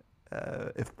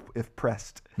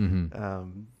pressed.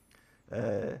 Mm-hmm.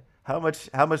 How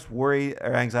much worry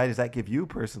or anxiety does that give you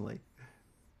personally?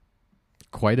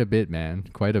 Quite a bit, man.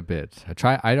 Quite a bit.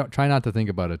 I don't try not to think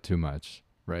about it too much,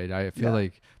 right? I feel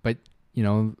like, but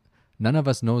none of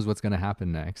us knows what's going to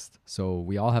happen next. So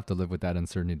we all have to live with that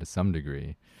uncertainty to some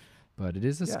degree. But it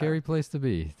is a scary place to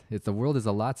be. The world is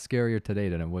a lot scarier today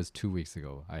than it was 2 weeks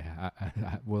ago. I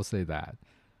will say that.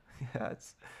 Yeah,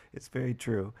 it's very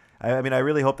true. I mean, I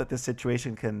really hope that this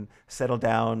situation can settle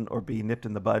down or be nipped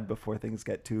in the bud before things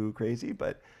get too crazy.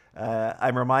 But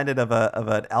I'm reminded of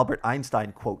an Albert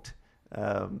Einstein quote.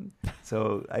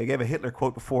 So I gave a Hitler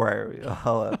quote before.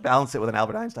 I'll balance it with an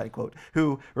Albert Einstein quote,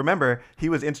 who, remember, he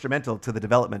was instrumental to the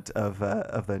development of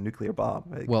the nuclear bomb.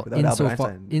 Well,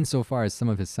 insofar as some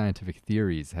of his scientific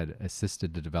theories had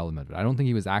assisted the development, but I don't think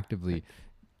he was actively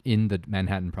in the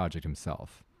Manhattan Project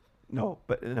himself. No,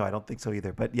 I don't think so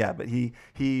either. But he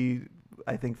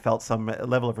I think felt some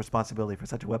level of responsibility for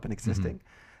such a weapon existing.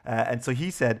 Mm-hmm. And so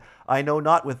he said, "I know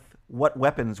not with what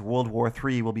weapons World War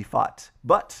III will be fought,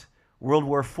 but World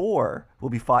War IV will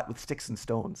be fought with sticks and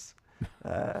stones,"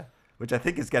 which I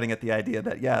think is getting at the idea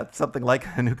that, something like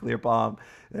a nuclear bomb,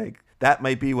 like that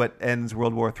might be what ends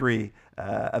World War III.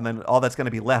 And then all that's going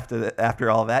to be left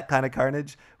after all that kind of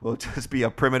carnage will just be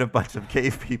a primitive bunch of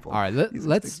cave people. All right,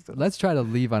 let's try to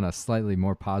leave on a slightly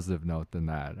more positive note than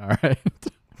that. All right,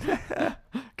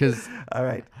 because all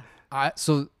right.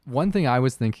 So one thing I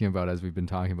was thinking about as we've been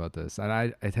talking about this,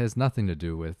 and it has nothing to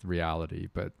do with reality,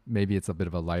 but maybe it's a bit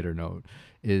of a lighter note,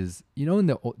 is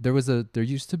there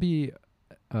used to be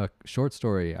a short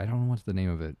story. I don't know what the name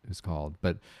of it is called,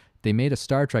 but they made a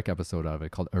Star Trek episode out of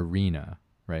it called Arena,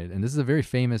 right? And this is a very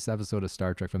famous episode of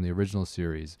Star Trek from the original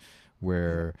series,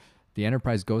 where the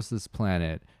Enterprise goes to this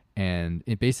planet, and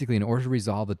it basically, in order to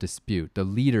resolve a dispute, the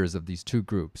leaders of these two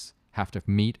groups have to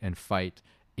meet and fight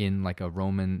in like a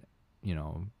Roman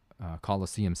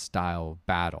Colosseum style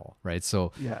battle, right?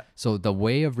 So the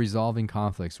way of resolving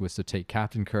conflicts was to take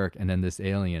Captain Kirk and then this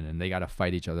alien, and they got to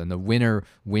fight each other, and the winner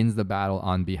wins the battle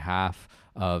on behalf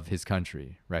of his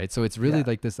country, right? So it's really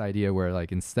like this idea where,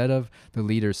 like, instead of the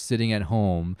leaders sitting at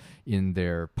home in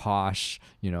their posh,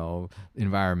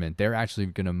 environment, they're actually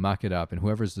going to muck it up, and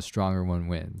whoever's the stronger one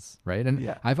wins, right?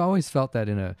 And I've always felt that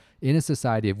in a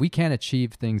society, if we can't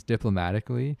achieve things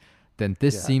diplomatically, then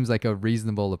this Yeah. seems like a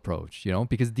reasonable approach,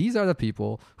 because these are the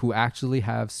people who actually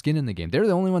have skin in the game. They're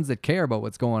the only ones that care about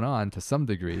what's going on to some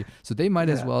degree. So they might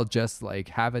as Yeah. well just like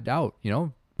have it out,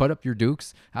 put up your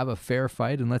dukes, have a fair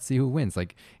fight, and let's see who wins.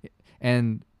 Like,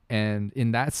 and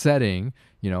in that setting,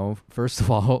 first of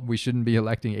all, we shouldn't be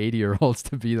electing 80-year-olds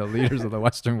to be the leaders of the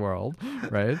Western world,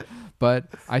 right? But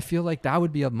I feel like that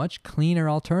would be a much cleaner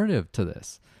alternative to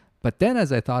this. But then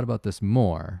as I thought about this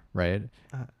more, right,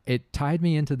 it tied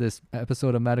me into this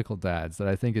episode of Medical Dads that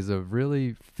I think is a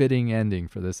really fitting ending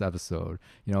for this episode.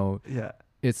 Yeah.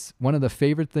 It's one of the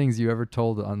favorite things you ever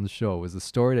told on the show was the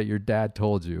story that your dad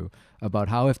told you about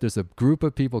how if there's a group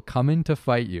of people coming to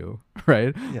fight you,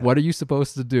 right, what are you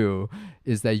supposed to do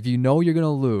is that if you know you're going to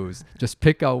lose, just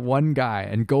pick out one guy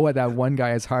and go at that one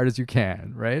guy as hard as you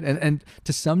can, right? And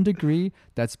to some degree,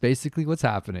 that's basically what's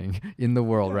happening in the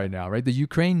world right now, right? The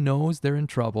Ukraine knows they're in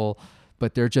trouble,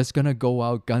 but they're just going to go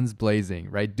out guns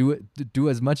blazing, right? Do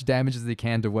as much damage as they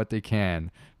can to what they can,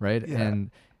 right? Yeah.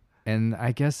 And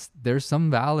I guess there's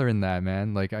some valor in that,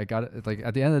 man. Like at the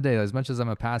end of the day, as much as I'm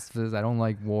a pacifist, I don't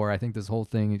like war. I think this whole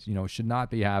thing, should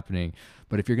not be happening.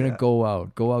 But if you're gonna go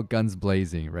out opguns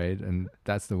blazing, right? And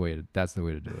that's the way to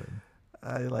do it.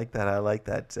 I like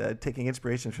that. Taking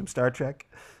inspiration from Star Trek,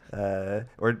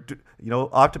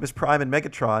 Optimus Prime and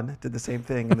Megatron did the same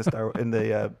thing in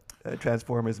the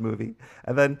Transformers movie.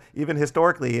 And then even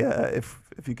historically, if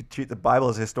you could treat the Bible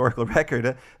as a historical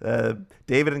record,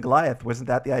 David and Goliath, wasn't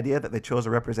that the idea that they chose a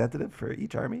representative for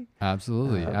each army?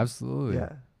 Absolutely. Yeah.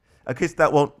 Okay, so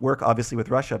that won't work obviously with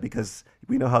Russia because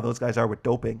we know how those guys are with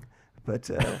doping. But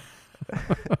in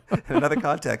another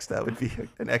context, that would be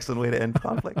an excellent way to end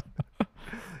conflict.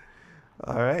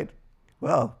 All right.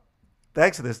 Well,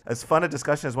 thanks for this. As fun a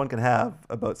discussion as one can have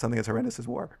about something as horrendous as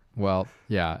war. Well,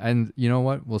 yeah. And you know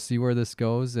what? We'll see where this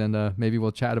goes, and maybe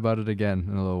we'll chat about it again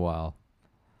in a little while.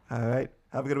 All right.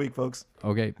 Have a good week, folks.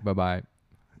 Okay. Bye-bye.